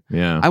 Right?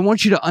 Yeah. I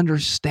want you to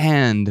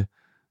understand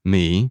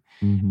me.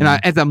 And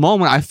at that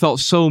moment, I felt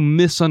so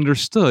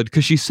misunderstood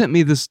because she sent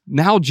me this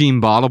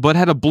Nalgene bottle, but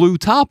had a blue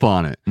top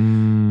on it.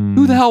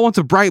 Who the hell wants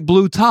a bright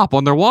blue top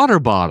on their water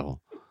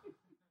bottle?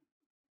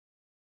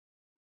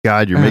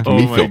 God, you're making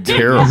me feel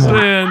terrible.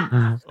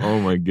 Man. Oh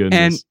my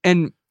goodness.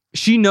 And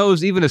she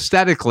knows even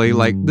aesthetically,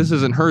 like this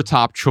isn't her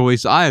top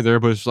choice either,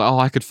 but it's like,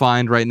 I could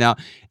find right now.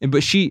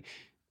 But she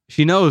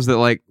knows that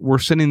like we're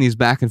sending these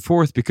back and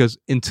forth because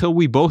until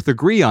we both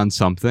agree on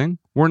something,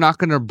 we're not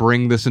going to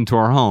bring this into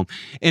our home.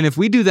 And if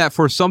we do that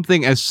for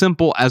something as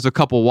simple as a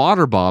couple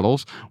water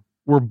bottles,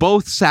 we're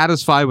both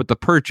satisfied with the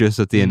purchase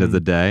at the end of the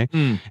day.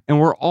 And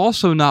we're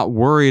also not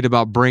worried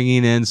about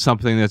bringing in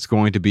something that's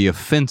going to be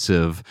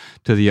offensive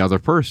to the other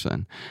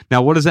person.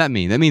 Now, what does that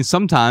mean? That means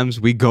sometimes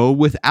we go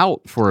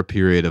without for a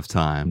period of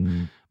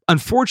time.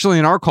 Unfortunately,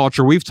 in our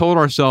culture, we've told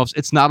ourselves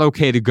it's not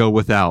okay to go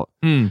without.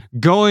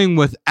 Going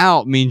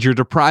without means you're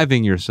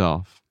depriving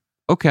yourself.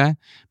 Okay,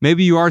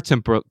 maybe you are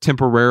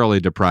temporarily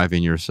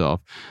depriving yourself,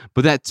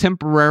 but that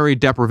temporary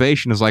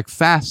deprivation is like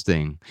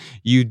fasting.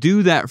 You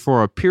do that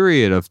for a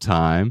period of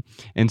time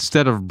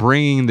instead of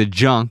bringing the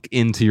junk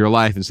into your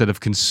life. Instead of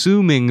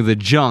consuming the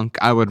junk,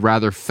 I would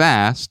rather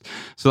fast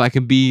so I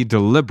can be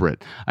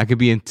deliberate. I can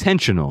be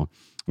intentional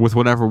with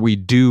whatever we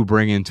do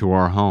bring into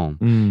our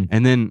home.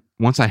 And then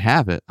once I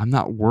have it, I'm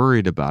not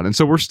worried about it. And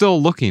so we're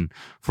still looking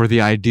for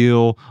the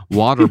ideal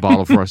water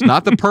bottle for us.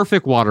 Not the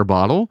perfect water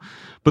bottle,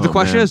 but the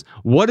question is,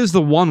 what is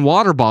the one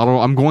water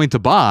bottle I'm going to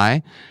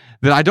buy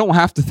that I don't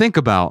have to think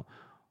about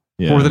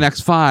for the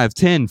next 5,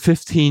 10,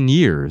 15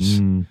 years?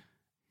 And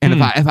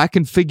if I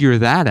can figure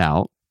that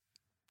out,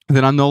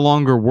 then I'm no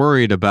longer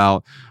worried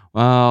about,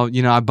 well,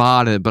 I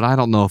bought it, but I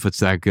don't know if it's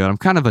that good. I'm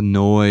kind of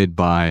annoyed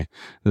by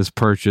this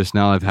purchase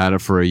now I've had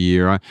it for a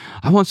year.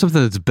 I want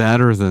something that's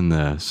better than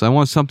this. I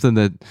want something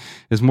that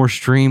is more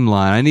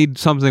streamlined. I need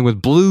something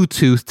with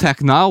Bluetooth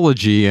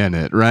technology in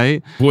it,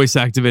 right?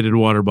 Voice-activated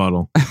water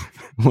bottle.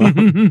 Well,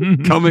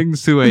 coming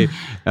to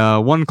a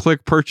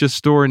one-click purchase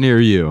store near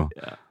you.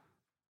 Yeah.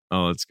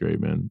 Oh, that's great,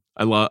 man.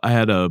 I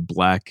had a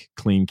black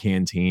Clean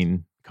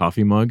Canteen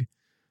coffee mug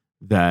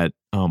that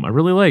I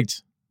really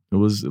liked. It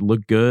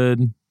looked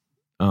good.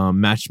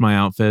 Matched my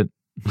outfit.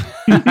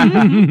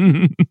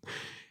 And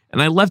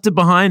I left it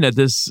behind at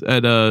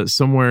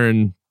somewhere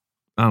in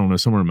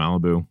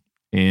Malibu.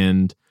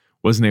 And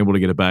wasn't able to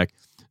get it back.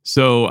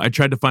 So I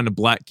tried to find a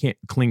black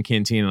clean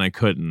canteen and I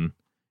couldn't.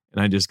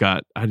 And I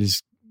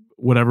just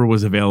whatever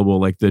was available,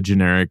 like the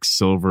generic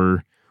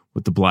silver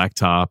with the black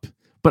top.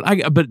 But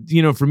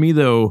for me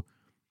though,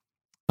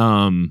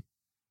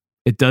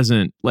 it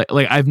doesn't like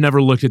I've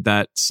never looked at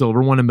that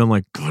silver one and been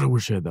like, God, I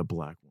wish I had that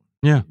black one.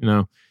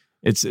 Yeah.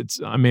 It's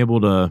I'm able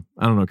to,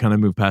 I don't know, kind of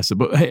move past it.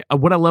 But hey,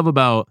 what I love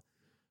about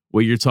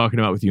what you're talking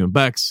about with you and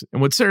Bex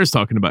and what Sarah's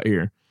talking about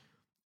here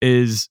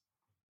is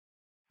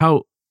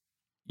how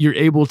you're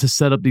able to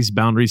set up these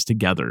boundaries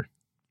together.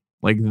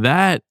 Like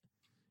that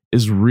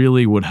is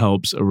really what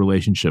helps a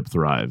relationship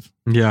thrive.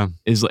 Yeah.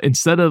 Is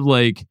instead of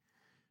like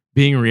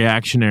being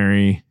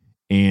reactionary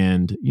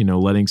and,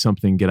 letting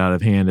something get out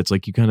of hand, it's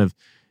like you kind of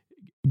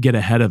get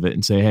ahead of it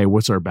and say, hey,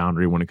 what's our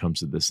boundary when it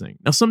comes to this thing?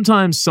 Now,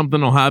 sometimes something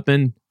will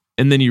happen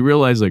and then you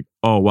realize like,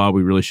 oh, wow,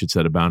 we really should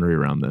set a boundary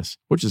around this,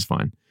 which is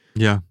fine.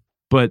 Yeah.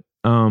 But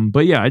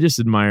yeah, I just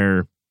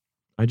admire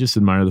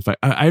the fact,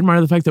 I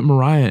admire the fact that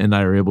Mariah and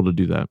I are able to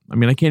do that. I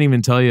mean, I can't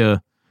even tell you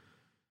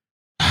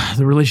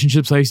the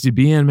relationships I used to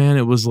be in, man.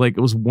 It was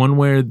one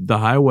way the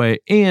highway,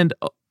 and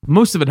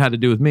most of it had to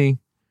do with me.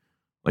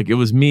 Like it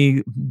was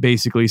me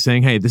basically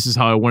saying, hey, this is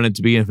how I want it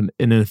to be. And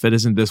if it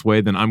isn't this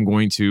way, then I'm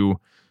going to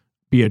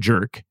be a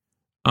jerk.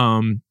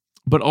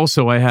 But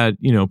also I had,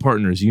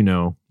 partners,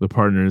 the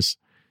partners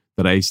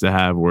that I used to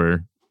have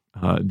where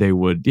they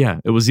would,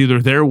 it was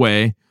either their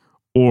way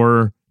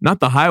or not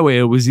the highway.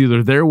 It was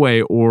either their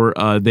way or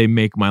they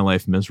make my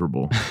life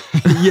miserable.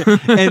 Yeah.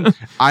 And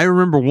I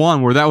remember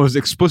one where that was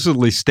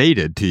explicitly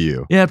stated to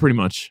you. Yeah, pretty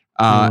much.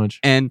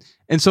 And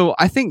so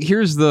I think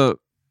here's the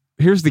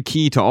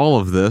key to all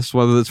of this,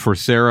 whether it's for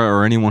Sarah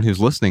or anyone who's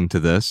listening to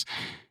this.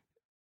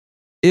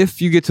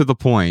 If you get to the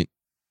point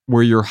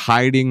where you're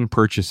hiding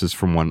purchases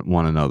from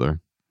one another,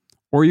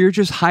 or you're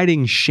just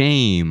hiding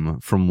shame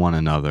from one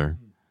another,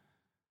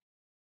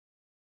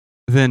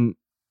 then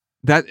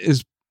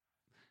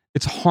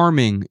it's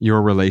harming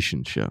your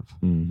relationship.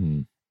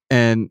 Mm-hmm.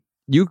 And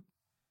you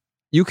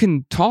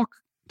can talk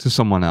to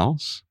someone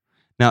else.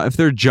 Now, if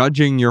they're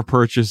judging your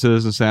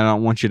purchases and saying, I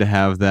don't want you to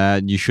have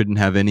that, you shouldn't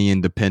have any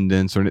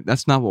independence,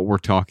 that's not what we're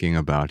talking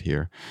about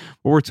here.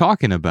 What we're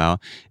talking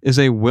about is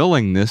a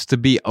willingness to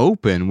be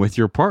open with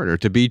your partner,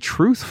 to be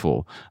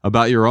truthful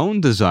about your own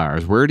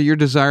desires. Where do your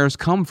desires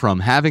come from?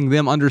 Having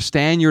them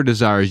understand your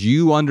desires,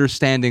 you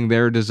understanding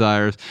their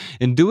desires,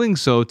 and doing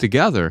so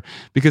together.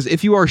 Because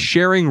if you are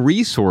sharing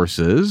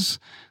resources,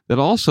 that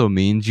also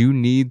means you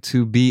need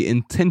to be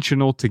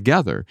intentional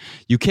together.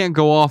 You can't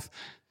go off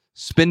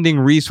spending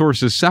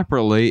resources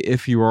separately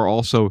if you are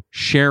also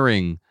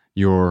sharing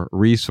your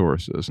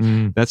resources.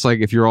 That's like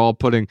if you're all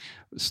putting,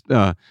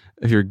 if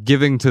you're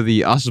giving to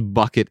the us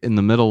bucket in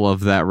the middle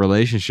of that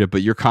relationship,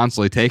 but you're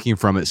constantly taking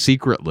from it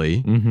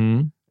secretly,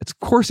 of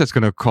course that's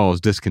going to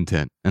cause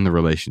discontent in the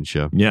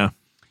relationship. Yeah.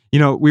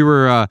 We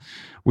were,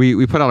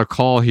 we put out a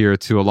call here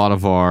to a lot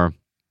of our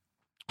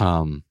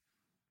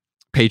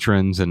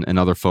patrons and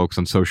other folks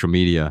on social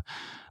media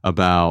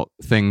about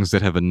things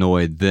that have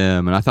annoyed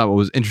them. And I thought what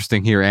was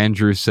interesting here,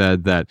 Andrew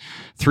said that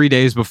 3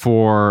 days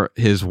before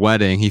his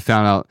wedding, he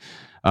found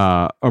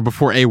out, or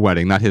before a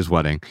wedding, not his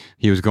wedding,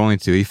 he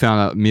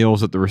found out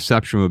meals at the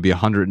reception would be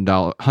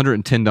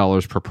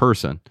 $110 per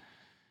person.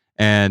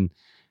 And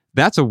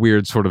that's a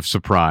weird sort of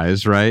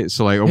surprise, right?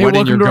 So like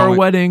welcome to our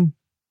wedding.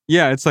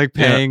 Yeah, it's like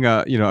paying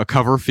a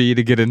cover fee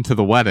to get into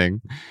the wedding.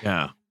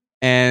 Yeah.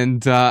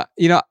 And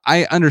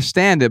I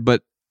understand it,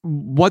 but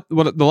what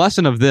the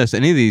lesson of this,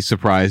 any of these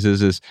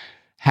surprises, is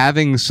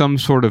having some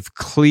sort of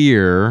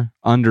clear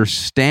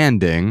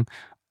understanding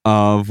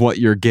of what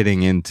you're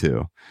getting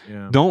into.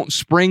 Yeah. Don't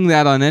spring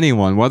that on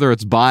anyone, whether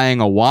it's buying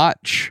a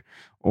watch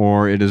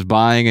or it is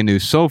buying a new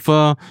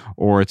sofa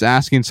or it's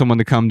asking someone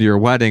to come to your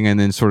wedding and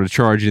then sort of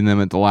charging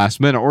them at the last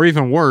minute, or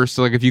even worse,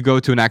 like if you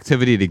go to an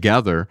activity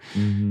together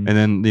and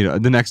then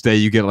the next day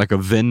you get like a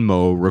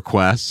Venmo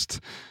request.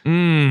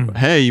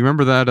 Hey, you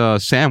remember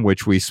that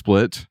sandwich we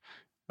split?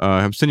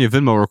 I'm sending you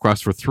a Venmo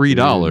request for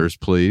 $3,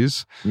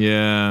 please.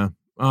 Yeah.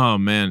 Oh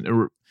man,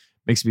 it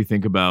makes me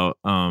think about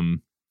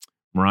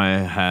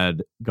Mariah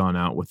had gone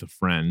out with a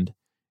friend,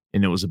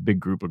 and it was a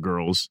big group of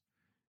girls,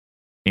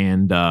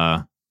 and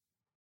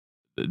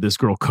this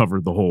girl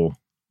covered the whole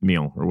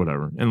meal or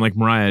whatever. And like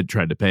Mariah had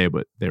tried to pay,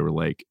 but they were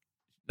like,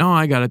 "No,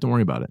 I got it. Don't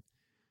worry about it."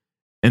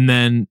 And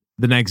then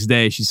the next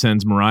day, she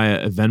sends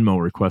Mariah a Venmo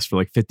request for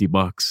like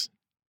 $50.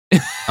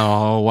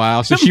 Oh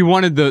wow! So she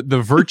wanted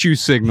the virtue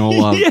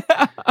signal of. Yeah.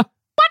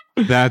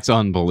 That's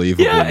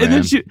unbelievable. Yeah, man.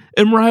 and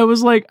then Mariah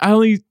was like,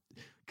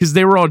 because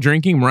they were all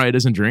drinking. Mariah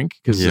doesn't drink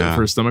because of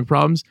her stomach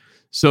problems.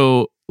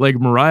 So like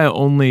Mariah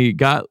only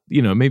got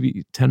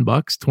maybe $10,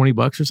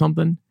 $20 or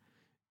something.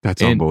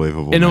 That's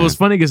unbelievable. And it was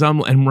funny because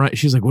Mariah,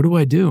 she's like, "What do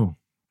I do?"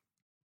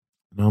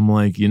 And I'm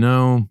like,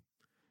 you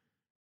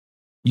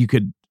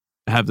could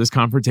have this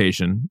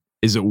confrontation.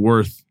 Is it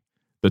worth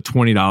the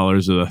 $20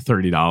 or the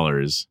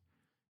 $30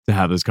 to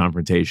have this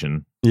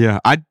confrontation? Yeah,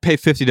 I'd pay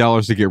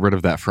 $50 to get rid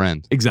of that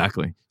friend.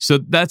 Exactly. So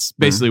that's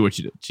basically what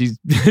she did. She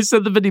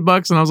said the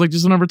 $50, and I was like,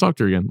 just don't ever talk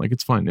to her again. Like,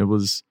 it's fine. It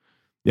was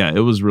Yeah, it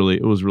was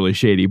really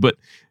shady. But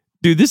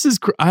dude, this is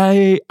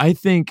I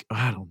think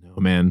I don't know,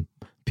 man.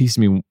 Piece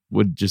of me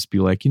would just be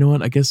like, you know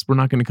what? I guess we're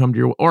not going to come to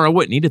your, or I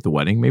wouldn't eat at the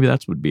wedding. Maybe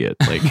that's would be it.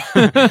 Like,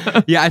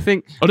 yeah, I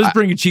think I'll just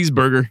bring a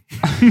cheeseburger.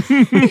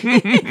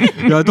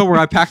 Don't worry,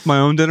 I packed my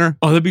own dinner.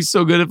 Oh, that'd be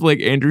so good if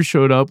like Andrew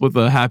showed up with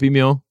a Happy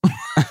Meal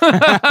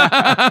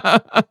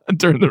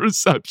during the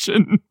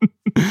reception.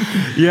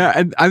 Yeah,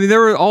 and I mean there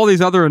were all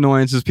these other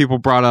annoyances people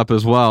brought up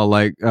as well.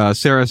 Like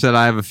Sarah said,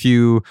 I have a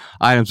few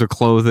items of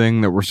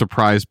clothing that were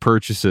surprise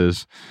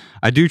purchases.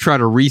 I do try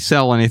to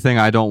resell anything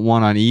I don't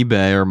want on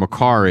eBay or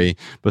Mercari,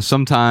 but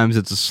sometimes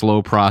it's a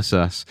slow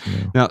process.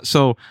 Yeah. Now,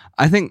 so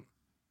I think,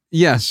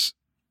 yes,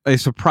 a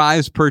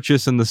surprise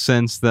purchase in the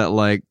sense that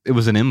like it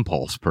was an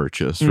impulse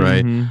purchase,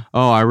 right? Mm-hmm.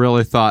 Oh, I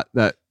really thought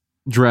that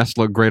dress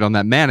looked great on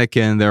that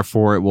mannequin,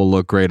 therefore it will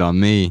look great on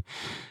me.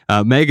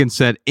 Megan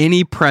said,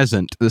 any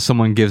present that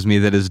someone gives me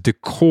that is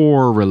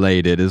decor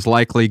related is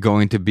likely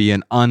going to be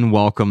an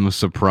unwelcome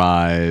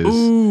surprise.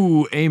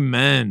 Ooh,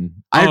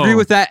 amen. I agree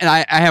with that, and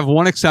I have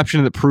one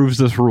exception that proves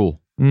this rule.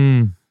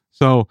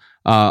 So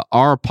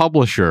our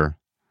publisher,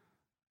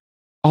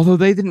 although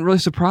they didn't really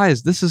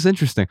surprise, this is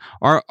interesting.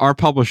 Our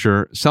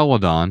publisher,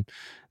 Celadon,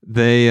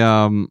 they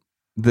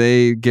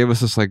gave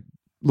us this like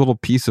little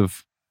piece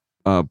of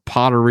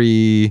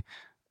pottery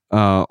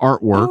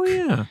artwork. Oh,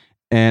 yeah.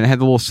 And it had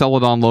the little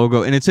Celadon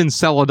logo, and it's in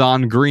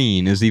Celadon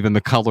green is even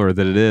the color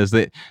that it is.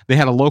 They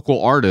had a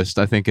local artist,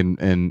 I think,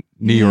 in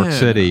New York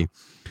City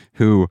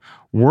who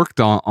worked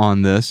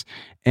on this.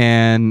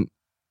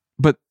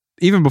 But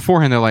even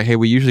beforehand, they're like, hey,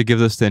 we usually give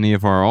this to any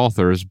of our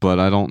authors, but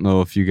I don't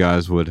know if you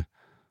guys would,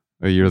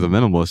 or you're the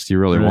minimalist, do you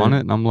really want it?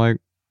 And I'm like,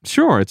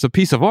 sure, it's a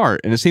piece of art,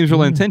 and it seems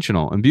really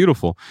intentional and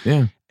beautiful.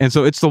 Yeah. And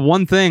so it's the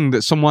one thing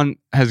that someone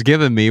has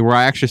given me where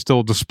I actually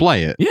still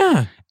display it.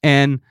 Yeah.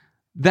 And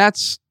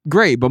that's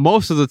great, but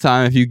most of the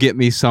time if you get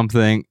me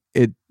something,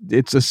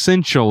 it's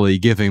essentially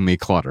giving me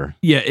clutter.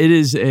 Yeah, it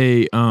is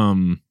a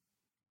man,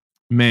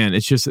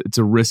 it's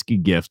a risky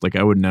gift. Like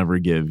I would never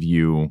give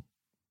you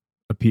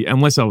a piece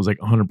unless I was like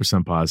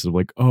 100% positive,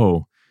 like,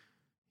 oh,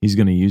 he's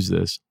gonna use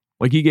this.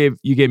 Like you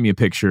gave me a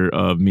picture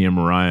of me and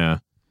Mariah,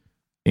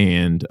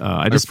 and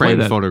I just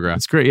framed photograph.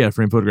 It's great, yeah,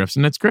 framed photographs,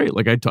 and that's great.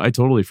 Like I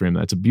totally framed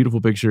that. It's a beautiful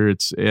picture.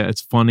 It's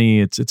funny.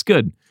 It's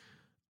good.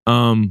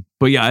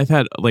 But yeah,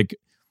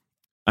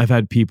 I've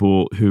had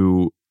people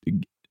who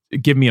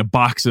give me a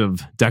box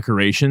of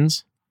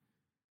decorations,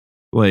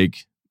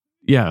 like,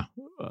 yeah,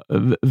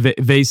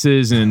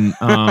 vases and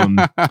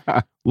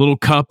little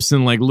cups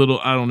and like little,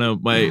 I don't know.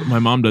 My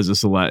mom does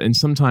this a lot, and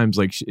sometimes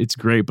like it's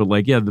great, but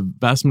like, yeah, the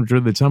vast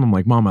majority of the time I'm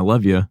like, Mom, I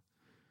love you,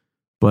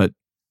 but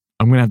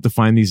I'm gonna have to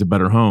find these a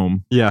better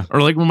home. Yeah.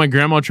 Or like when my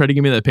grandma tried to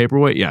give me that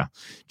paperweight. Yeah,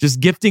 just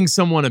gifting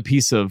someone a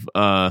piece of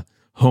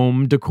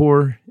home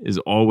decor is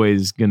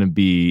always going to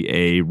be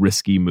a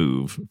risky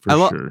move for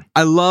sure.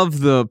 I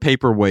love the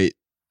paperweight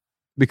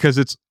because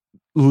it's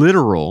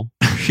literal.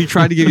 She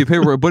tried to give you a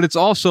paperweight, but it's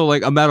also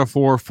like a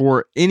metaphor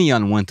for any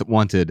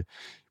unwanted.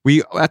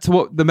 That's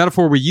what the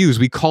metaphor we use.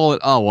 We call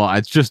it, oh, well,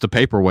 it's just a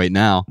paperweight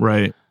now.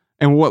 Right.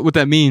 And what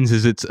that means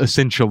is it's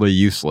essentially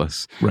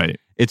useless. Right.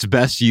 Its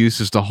best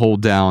use is to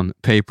hold down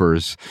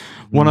papers.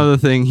 One other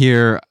thing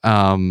here,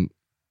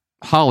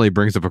 Holly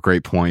brings up a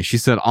great point. She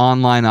said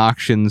online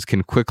auctions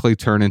can quickly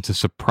turn into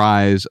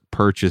surprise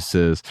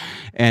purchases.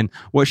 And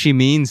what she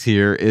means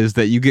here is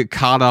that you get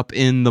caught up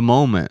in the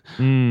moment.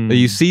 That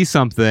you see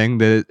something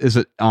that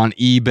is on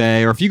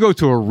eBay, or if you go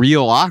to a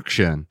real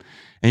auction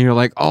and you're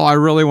like, oh, I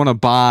really want to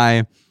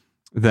buy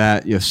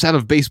that set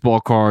of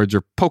baseball cards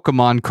or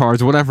Pokemon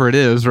cards, whatever it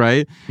is,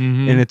 right?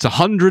 Mm-hmm. And it's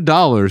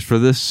 $100 for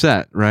this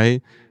set,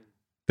 right?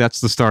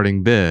 That's the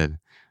starting bid.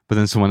 But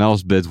then someone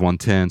else bids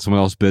 110,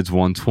 someone else bids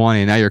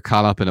 120, and now you're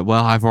caught up in it.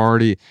 Well, I've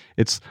already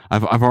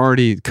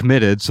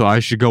committed, so I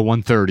should go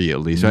 130 at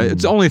least. Right?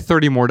 It's only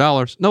 $30 more.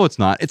 No, it's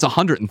not. It's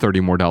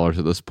 $130 more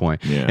at this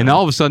point. Yeah. And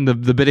all of a sudden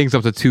the bidding's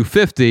up to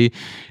 $250,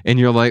 and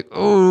you're like,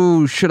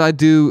 oh, should I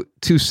do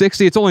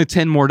 $260? It's only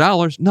 $10 more.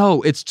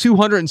 No, it's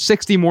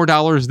 $260 more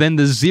than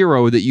the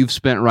zero that you've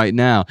spent right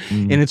now.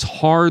 And it's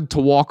hard to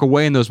walk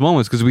away in those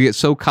moments because we get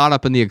so caught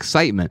up in the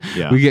excitement.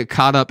 Yeah. We get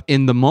caught up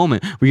in the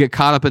moment. We get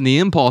caught up in the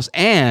impulse.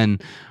 And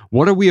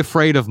what are we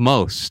afraid of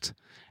most?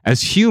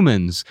 As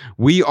humans,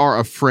 we are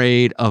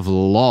afraid of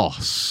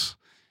loss.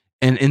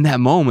 And in that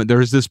moment,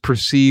 there's this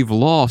perceived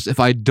loss. If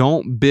I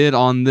don't bid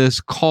on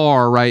this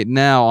car right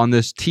now, on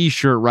this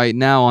t-shirt right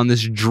now, on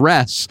this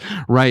dress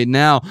right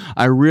now,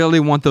 I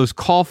really want those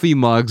coffee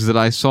mugs that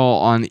I saw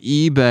on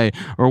eBay.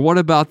 Or what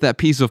about that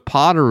piece of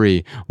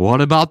pottery? What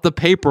about the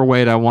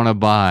paperweight I want to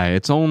buy?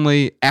 It's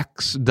only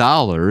X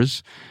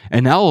dollars.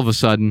 And now all of a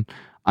sudden,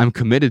 I'm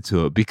committed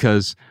to it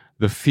because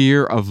the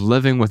fear of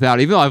living without,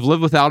 even though I've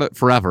lived without it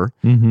forever,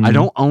 I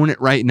don't own it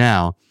right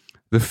now.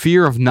 The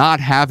fear of not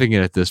having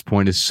it at this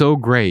point is so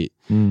great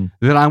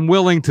that I'm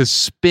willing to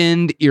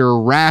spend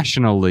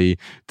irrationally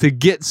to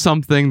get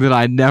something that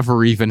I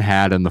never even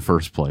had in the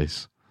first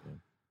place.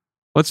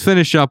 Let's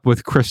finish up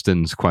with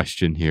Kristen's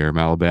question here,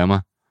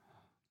 Alabama.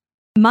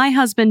 My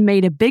husband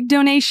made a big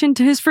donation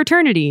to his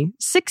fraternity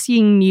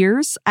 16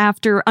 years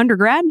after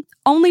undergrad,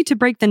 only to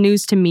break the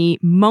news to me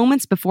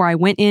moments before I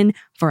went in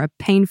for a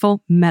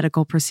painful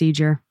medical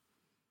procedure.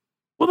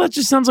 Well, that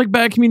just sounds like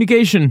bad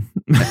communication.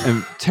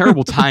 And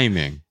terrible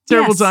timing.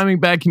 Terrible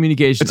timing, bad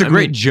communication. It's a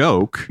great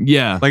joke.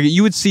 Yeah. Like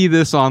you would see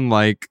this on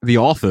like The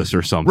Office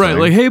or something. Right.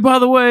 Like, hey, by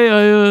the way,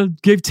 I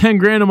gave 10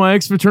 grand to my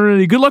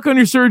ex-fraternity. Good luck on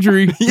your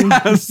surgery.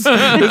 Yes.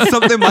 It's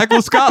something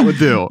Michael Scott would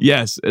do.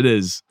 Yes, it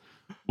is.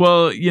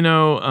 Well,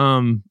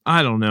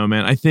 I don't know,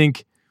 man. I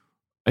think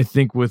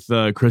with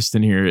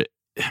Kristen here,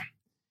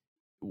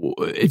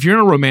 if you're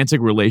in a romantic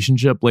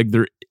relationship, like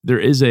there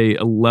is a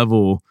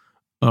level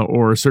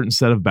or a certain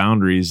set of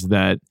boundaries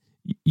that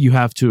you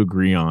have to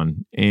agree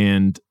on.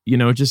 And,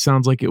 it just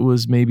sounds like it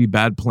was maybe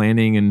bad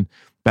planning and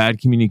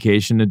bad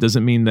communication. It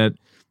doesn't mean that,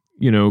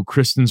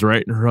 Kristen's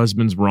right and her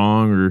husband's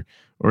wrong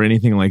or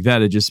anything like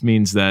that. It just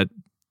means that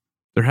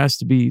there has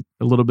to be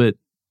a little bit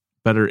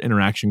better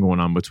interaction going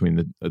on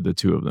between the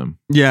two of them.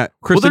 Yeah.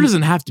 Kristen, there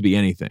doesn't have to be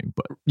anything,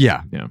 but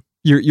yeah. Yeah.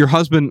 Your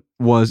husband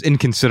was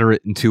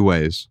inconsiderate in two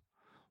ways.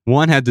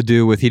 One had to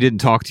do with he didn't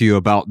talk to you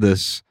about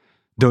this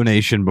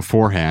donation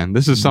beforehand.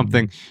 This is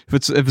something, if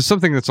it's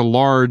something that's a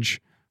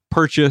large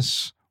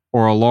purchase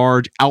or a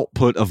large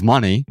output of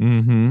money,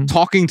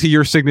 talking to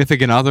your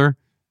significant other,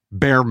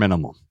 bare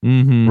minimum,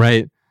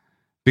 right?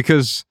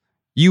 Because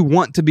you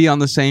want to be on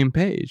the same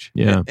page.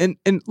 Yeah. And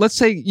let's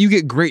say you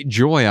get great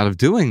joy out of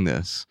doing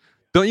this.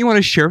 Don't you want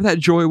to share that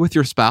joy with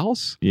your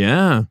spouse?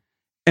 Yeah.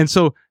 And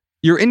so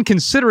you're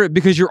inconsiderate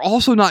because you're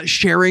also not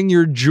sharing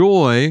your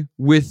joy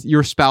with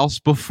your spouse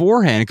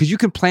beforehand, because you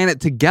can plan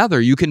it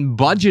together. You can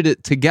budget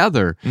it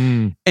together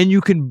and you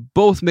can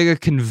both make a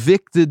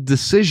convicted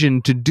decision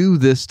to do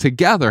this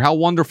together. How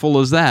wonderful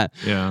is that?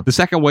 Yeah. The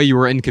second way you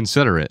were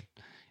inconsiderate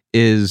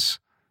is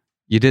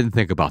you didn't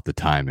think about the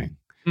timing.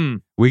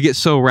 We get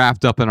so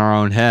wrapped up in our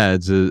own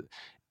heads.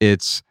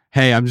 It's,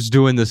 hey, I'm just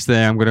doing this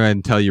thing. I'm going to go ahead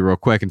and tell you real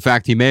quick. In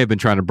fact, he may have been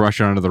trying to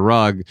brush it under the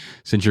rug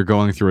since you're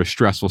going through a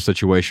stressful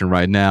situation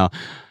right now.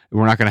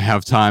 We're not going to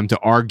have time to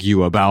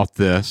argue about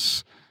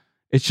this.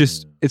 It's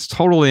just, it's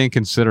totally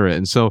inconsiderate.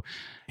 And so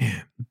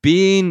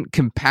being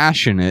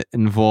compassionate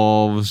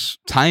involves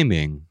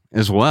timing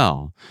as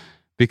well.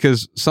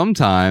 Because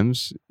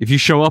sometimes if you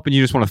show up and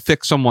you just want to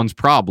fix someone's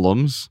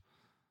problems,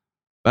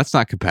 that's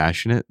not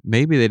compassionate.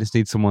 Maybe they just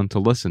need someone to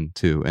listen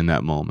to in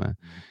that moment.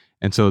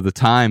 And so the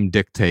time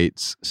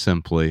dictates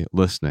simply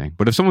listening.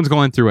 But if someone's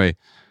going through a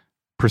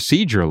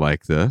procedure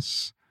like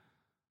this,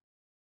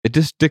 it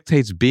just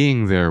dictates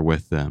being there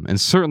with them and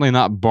certainly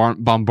not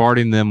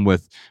bombarding them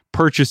with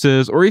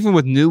purchases or even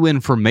with new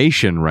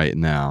information right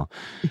now.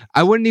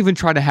 I wouldn't even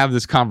try to have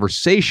this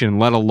conversation,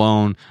 let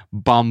alone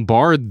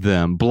bombard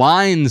them,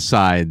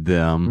 blindside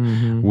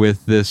them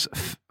with this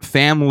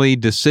family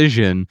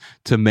decision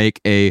to make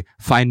a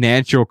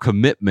financial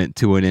commitment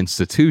to an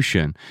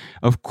institution.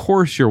 Of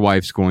course, your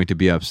wife's going to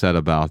be upset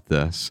about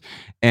this.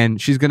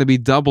 And she's going to be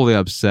doubly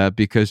upset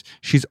because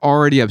she's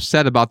already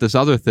upset about this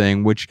other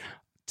thing, which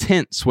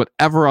tints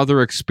whatever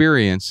other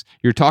experience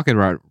you're talking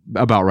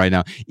about right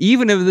now.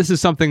 Even if this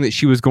is something that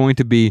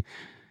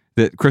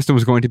that Kristen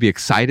was going to be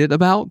excited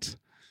about.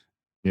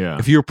 Yeah.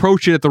 If you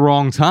approach it at the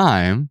wrong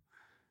time,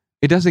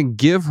 it doesn't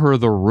give her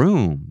the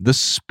room, the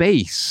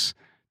space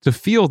to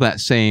feel that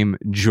same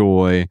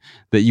joy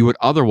that you would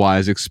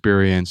otherwise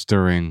experience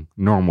during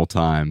normal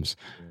times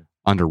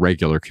under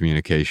regular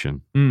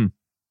communication. Ryan,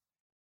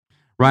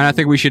 I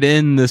think we should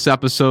end this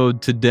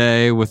episode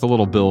today with a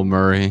little Bill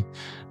Murray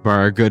by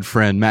our good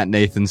friend Matt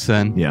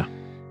Nathanson. Yeah.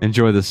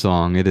 Enjoy the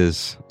song. It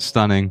is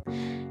stunning.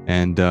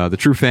 And the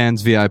True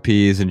Fans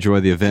VIPs, enjoy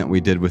the event we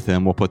did with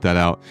them. We'll put that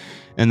out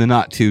in the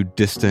not too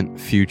distant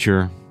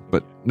future.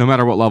 But no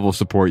matter what level of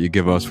support you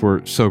give us,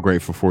 we're so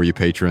grateful for you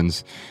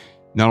patrons.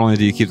 Not only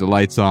do you keep the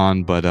lights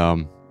on, but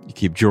you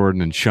keep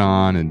Jordan and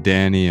Sean and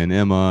Danny and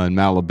Emma and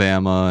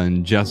Malabama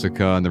and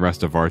Jessica and the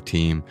rest of our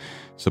team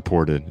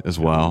supported as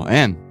well.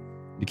 And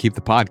you keep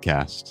the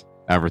podcast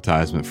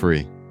advertisement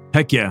free.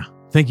 Heck yeah.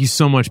 Thank you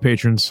so much,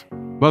 patrons.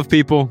 Love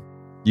people.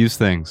 Use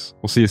things.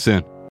 We'll see you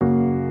soon.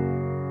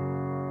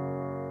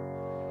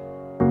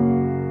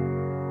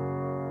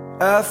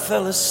 I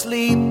fell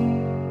asleep.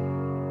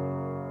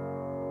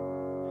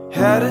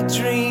 Had a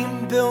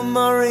dream, Bill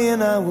Murray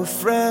and I were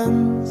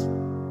friends.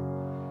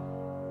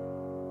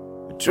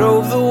 We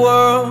drove the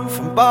world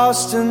from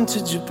Boston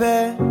to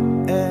Japan,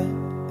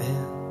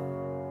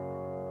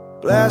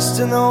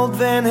 blasting old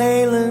Van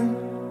Halen.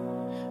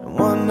 And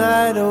one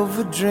night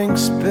over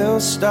drinks, Bill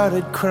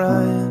started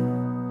crying.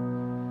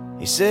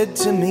 He said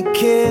to me,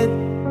 kid,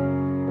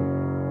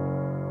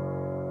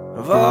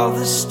 of all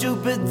the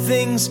stupid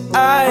things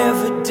I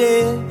ever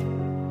did,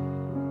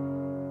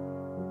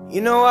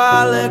 you know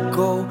I let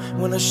go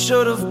when I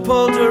should have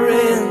pulled her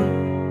in.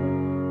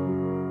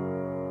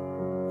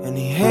 And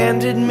he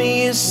handed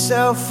me his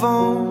cell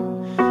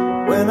phone.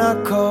 When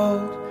I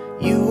called,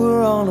 you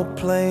were on a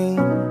plane,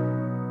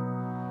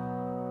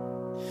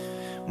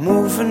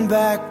 moving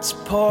back to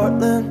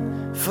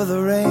Portland for the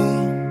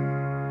rain.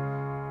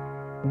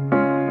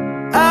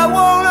 I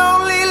won't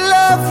only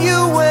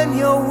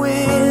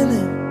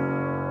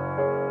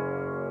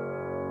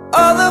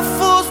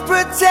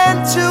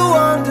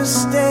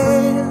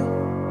understand.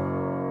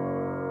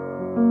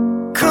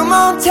 Come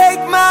on, take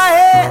my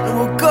hand, and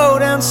we'll go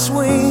down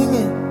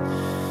swinging.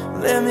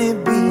 Let me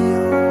be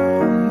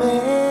your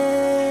man.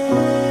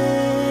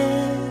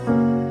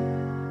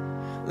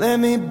 Let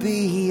me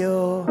be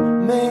your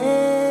man.